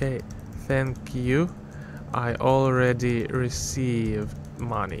 Okay. Thank you. I already received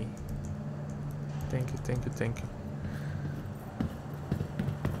money. Thank you.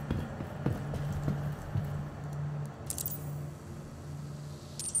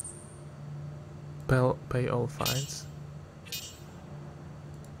 Pay all fines.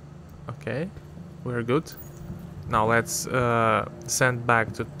 Okay, we're good. Now let's send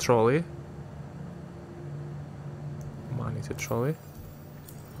back to Trolley. Money to Trolley.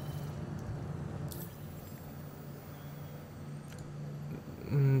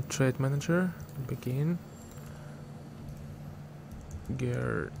 Trade manager, begin.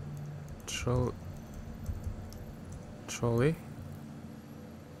 Gear Trolley.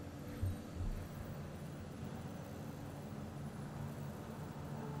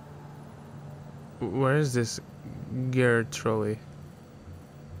 Where is this gear Trolley?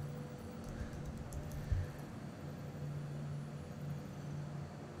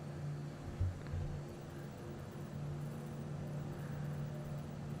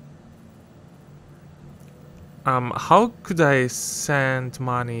 How could I send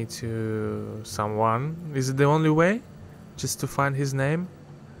money to someone? Is it the only way? Just to find his name?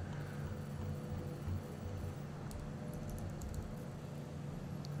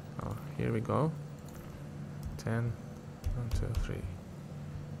 Oh, here we go. 10, 1, 2, 3.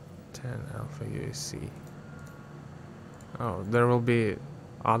 10 alpha USC. Oh, there will be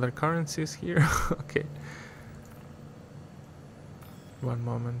other currencies here? Okay. One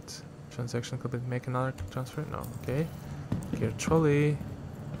moment. Transaction complete. Make another transfer? No. Okay. Gear Trolley.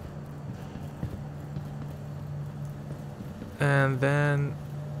 And then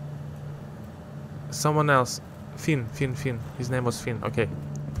someone else. Finn. His name was Finn. Okay.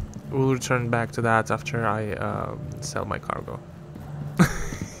 We'll return back to that after I sell my cargo.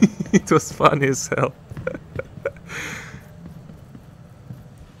 It was funny as hell.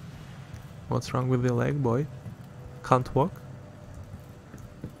 What's wrong with the leg, boy? Can't walk?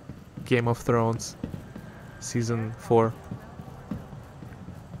 Game of Thrones Season 4.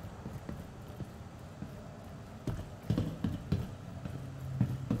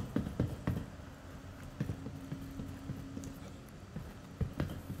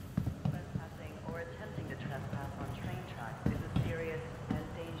 Trespassing or attempting to trespass on train tracks is a serious and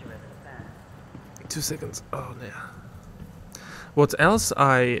dangerous offense. 2 seconds. Oh, yeah. What else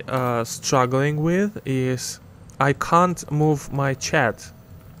I struggling with is I can't move my chat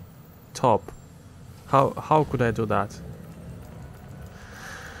top. How could I do that?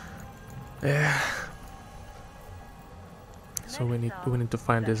 Yeah. So we need to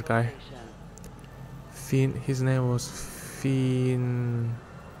find this guy. Finn. His name was Finn.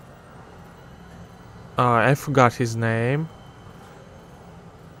 I forgot his name.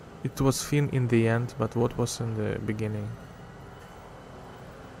 It was Finn in the end, but what was in the beginning?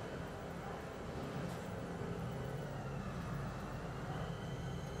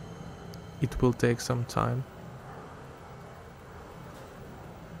 It will take some time.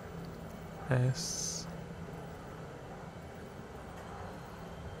 S.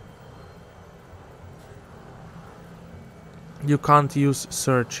 You can't use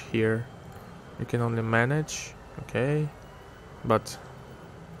search here. You can only manage. Okay. But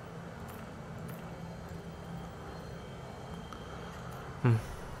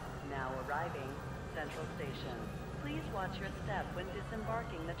Now arriving, Central Station. Please watch your step when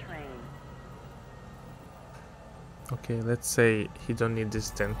disembarking the train. okay, let's say he don't need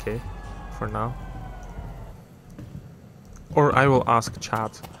this 10k for now. Or I will ask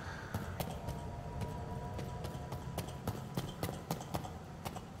chat.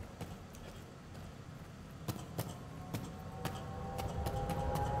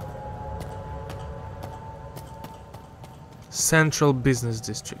 Central Business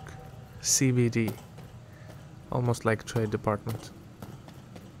District, CBD, almost like Trade Department.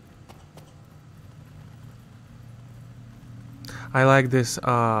 I like these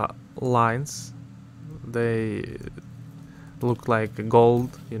lines. They look like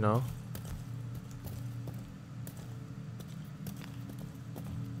gold, you know.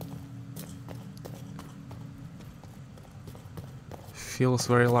 Feels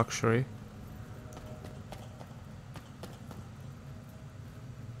very luxury.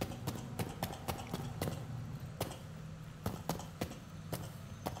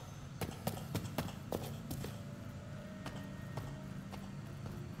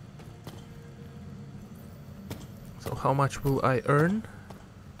 So how much will I earn?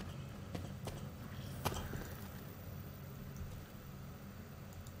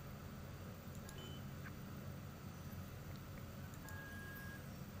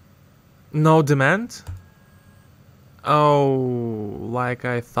 No demand? Oh, like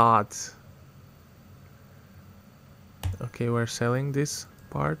I thought. Okay, we're selling this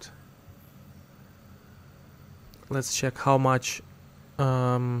part. Let's check how much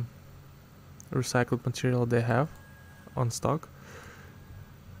recycled material they have on stock.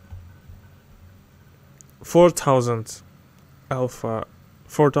 4,000 alpha,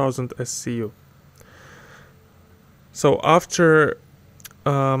 4,000 SCU. So after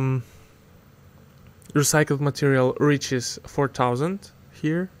recycled material reaches 4,000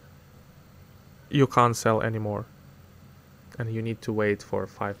 here, you can't sell anymore, and you need to wait for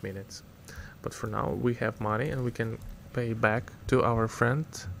 5 minutes. But for now we have money and we can pay back to our friend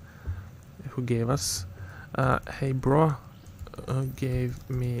who gave us. Hey bro, gave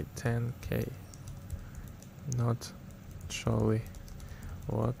me 10k. Not Charlie.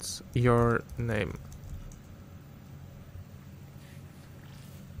 What's your name?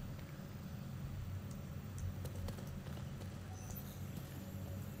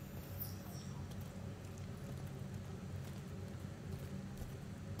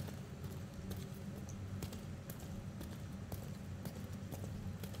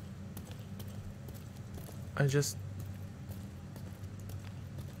 I just...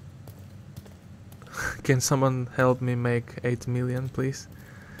 Can someone help me make 8 million, please?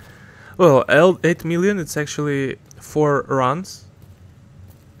 Well, 8 million, it's actually 4 runs.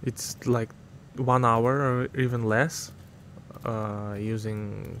 It's like 1 hour or even less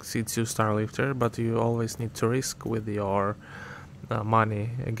using C2 Starlifter, but you always need to risk with your money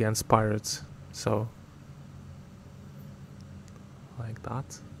against pirates. So, like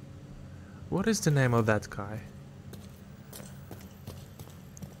that. What is the name of that guy?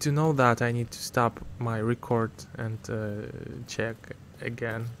 To know that, I need to stop my record and check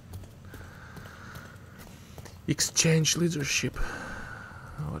again. Exchange leadership.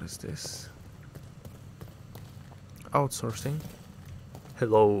 What is this? Outsourcing.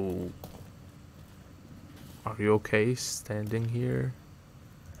 Hello. Are you okay standing here?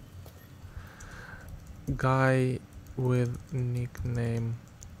 Guy with nickname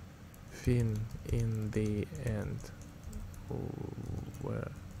Finn in the end. Who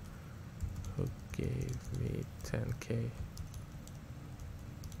gave me 10k.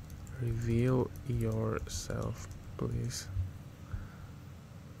 Reveal yourself, please.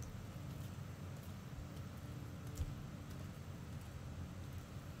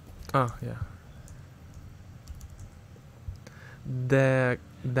 Ah, yeah. Dag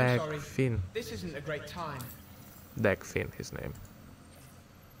Finn. This isn't a great time. Dag Finn, his name.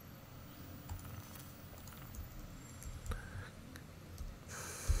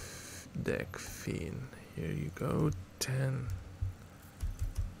 Dag Finn. Here you go. 10k.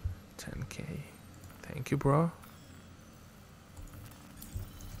 Thank you, bro.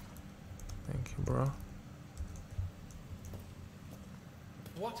 Thank you, bro.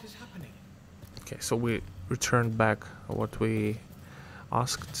 What is happening? Okay, so we returned back what we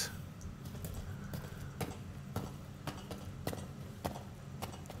asked.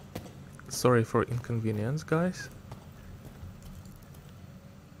 Sorry for inconvenience, guys.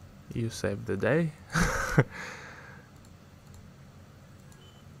 You saved the day.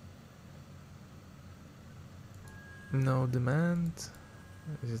 No demand.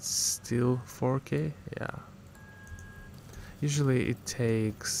 Is it still 4k? Yeah. Usually it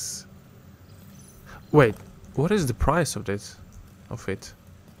takes... Wait, what is the price of it?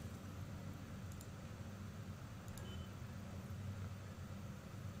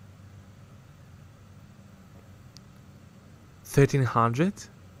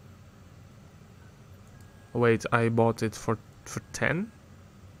 Wait, I bought it for 10?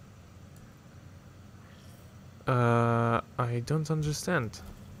 I don't understand.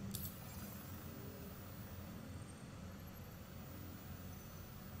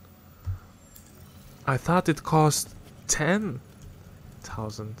 I thought it cost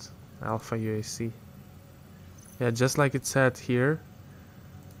 10,000 alpha UAC. Yeah, just like it said here.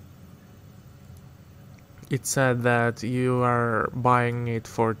 It said that you are buying it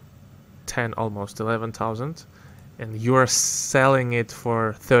for 10, almost 11,000, and you are selling it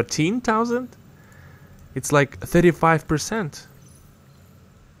for 13,000. It's like 35%.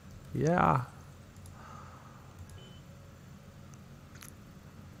 Yeah.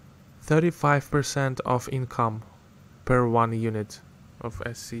 35% of income per 1 unit of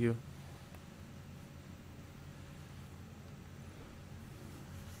SCU.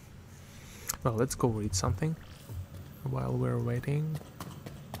 Well, let's go read something while we're waiting.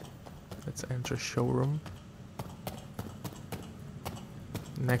 Let's enter showroom.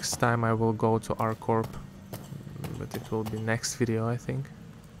 Next time I will go to R-Corp, but it will be next video, I think.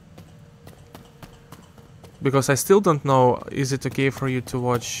 Because I still don't know, is it okay for you to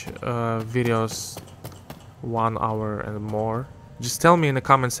watch videos 1 hour and more? Just tell me in the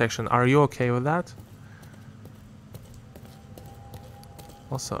comment section, are you okay with that?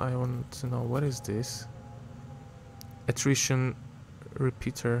 Also, I want to know, what is this? Attrition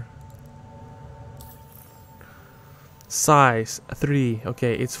repeater. Size 3.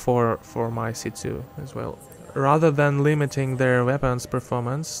 Okay, it's for my C2 as well. Rather than limiting their weapons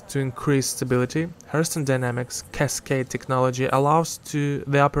performance to increase stability, Hurston Dynamics Cascade technology allows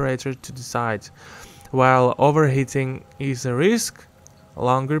the operator to decide. While overheating is a risk,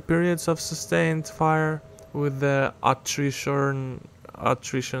 longer periods of sustained fire with the attrition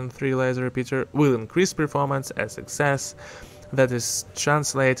 3 laser repeater will increase performance as success that is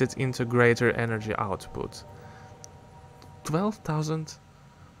translated into greater energy output. 12,000?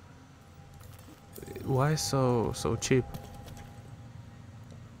 Why so cheap?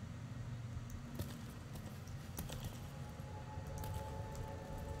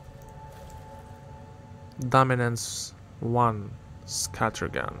 Dominance 1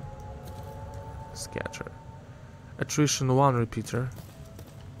 scattergun. Scatter. Attrition 1 repeater.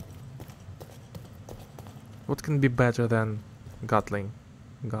 What can be better than Gatling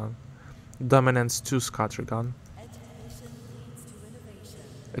gun? Dominance 2 scattergun.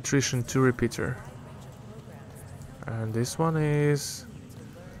 Attrition 2 repeater. And this one is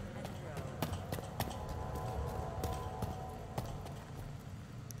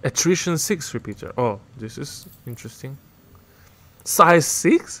Attrition 6 repeater. Oh, this is interesting. Size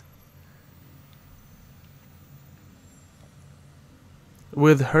 6?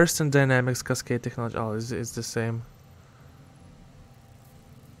 With Hurston Dynamics Cascade technology. Oh, it's the same.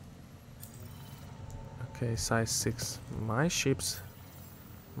 Okay, size 6. My ship's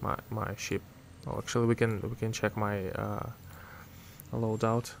my ship. Oh, actually, we can check my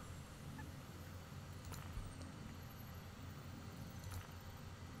loadout.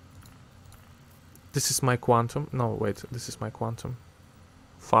 This is my quantum. No, wait. This is my quantum.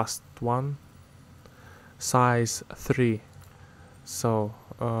 Fast 1. Size 3. So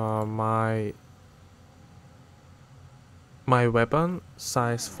my weapon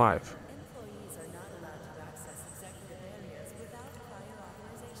size 5. Employees are not allowed to access executive areas without prior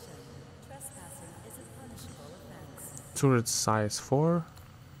authorization. Trespassing is a punishable offense. Turret size 4.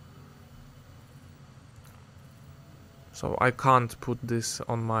 So I can't put this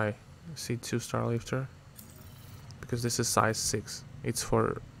on my C2 Starlifter because this is size 6. It's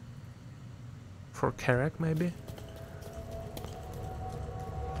for Carrack maybe.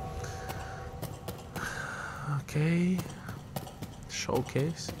 Okay.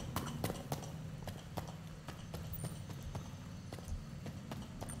 Showcase.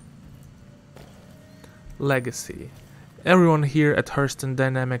 Legacy. Everyone here at Hurston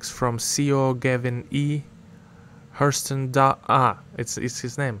Dynamics, from CEO Gavin E. Hurston it's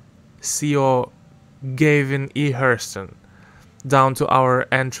his name. CEO Gavin E. Hurston, down to our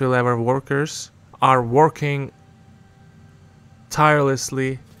entry-level workers, are working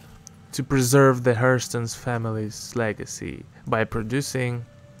tirelessly to preserve the Hurston's family's legacy by producing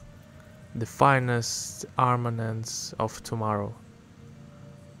the finest armaments of tomorrow.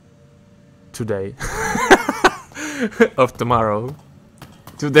 Today. Of tomorrow.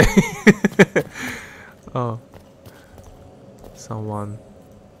 Today. Oh. Someone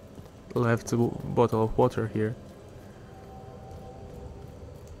left a bottle of water here.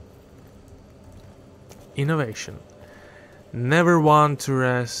 Innovation. Never want to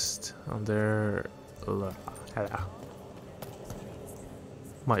rest on their...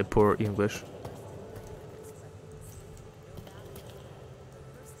 My poor English.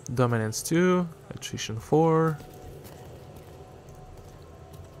 Dominance 2, Attrition 4.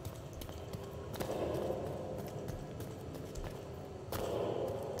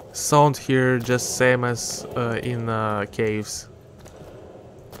 Sound here just same as in caves.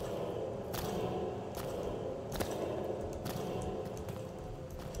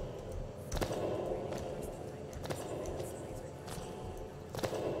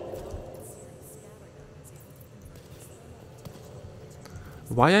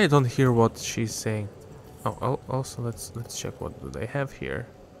 Why I don't hear what she's saying? Oh, also let's check what do they have here.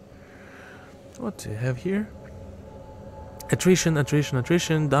 What do you have here? Attrition, attrition,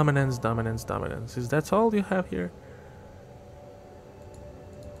 attrition, dominance, dominance, dominance. Is that all you have here?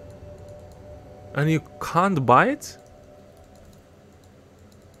 And you can't buy it?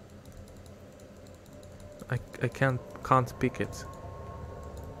 I can't pick it.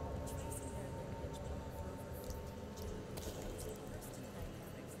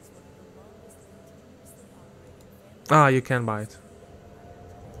 Ah, you can buy it.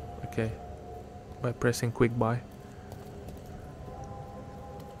 Okay. By pressing quick buy.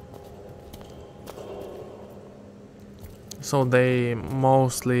 So they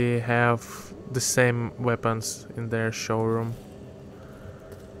mostly have the same weapons in their showroom.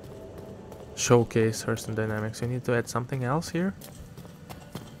 Showcase Hurston Dynamics. You need to add something else here?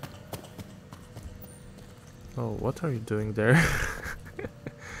 Oh, what are you doing there?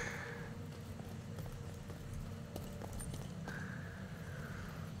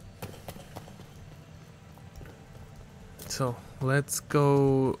 So, let's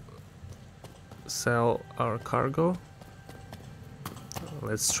go sell our cargo.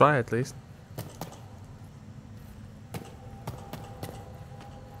 Let's try at least.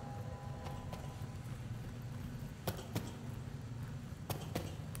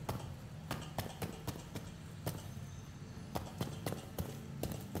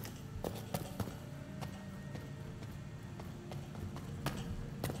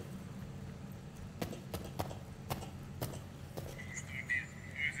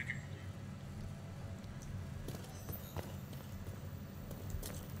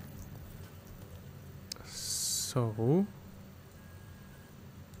 So,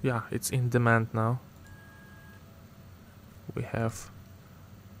 yeah, it's in demand now. We have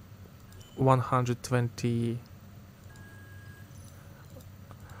 120.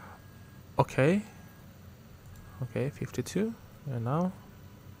 Okay. Okay, 52. And now,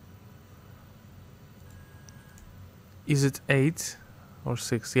 is it 8 or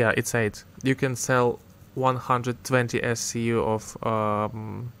 6? Yeah, it's 8. You can sell 120 SCU of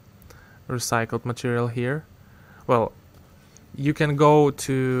recycled material here. Well, you can go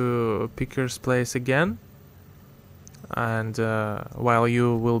to Picker's place again, and while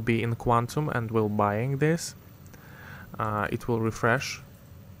you will be in Quantum and will buying this, it will refresh,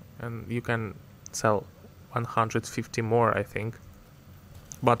 and you can sell 150 more, I think.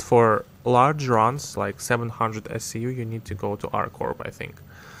 But for large runs, like 700 SCU, you need to go to R-Corp, I think,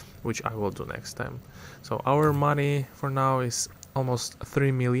 which I will do next time. So our money for now is almost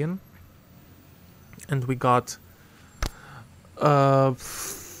 3 million, and we got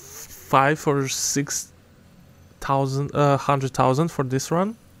 5 or 6 thousand, 100,000 for this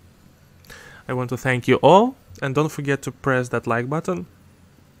run. I want to thank you all, and don't forget to press that like button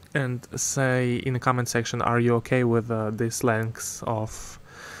and say in the comment section, are you okay with this length of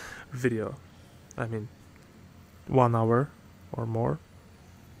video? I mean, 1 hour or more.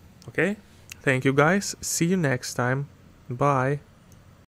 Okay, thank you guys, see you next time, bye.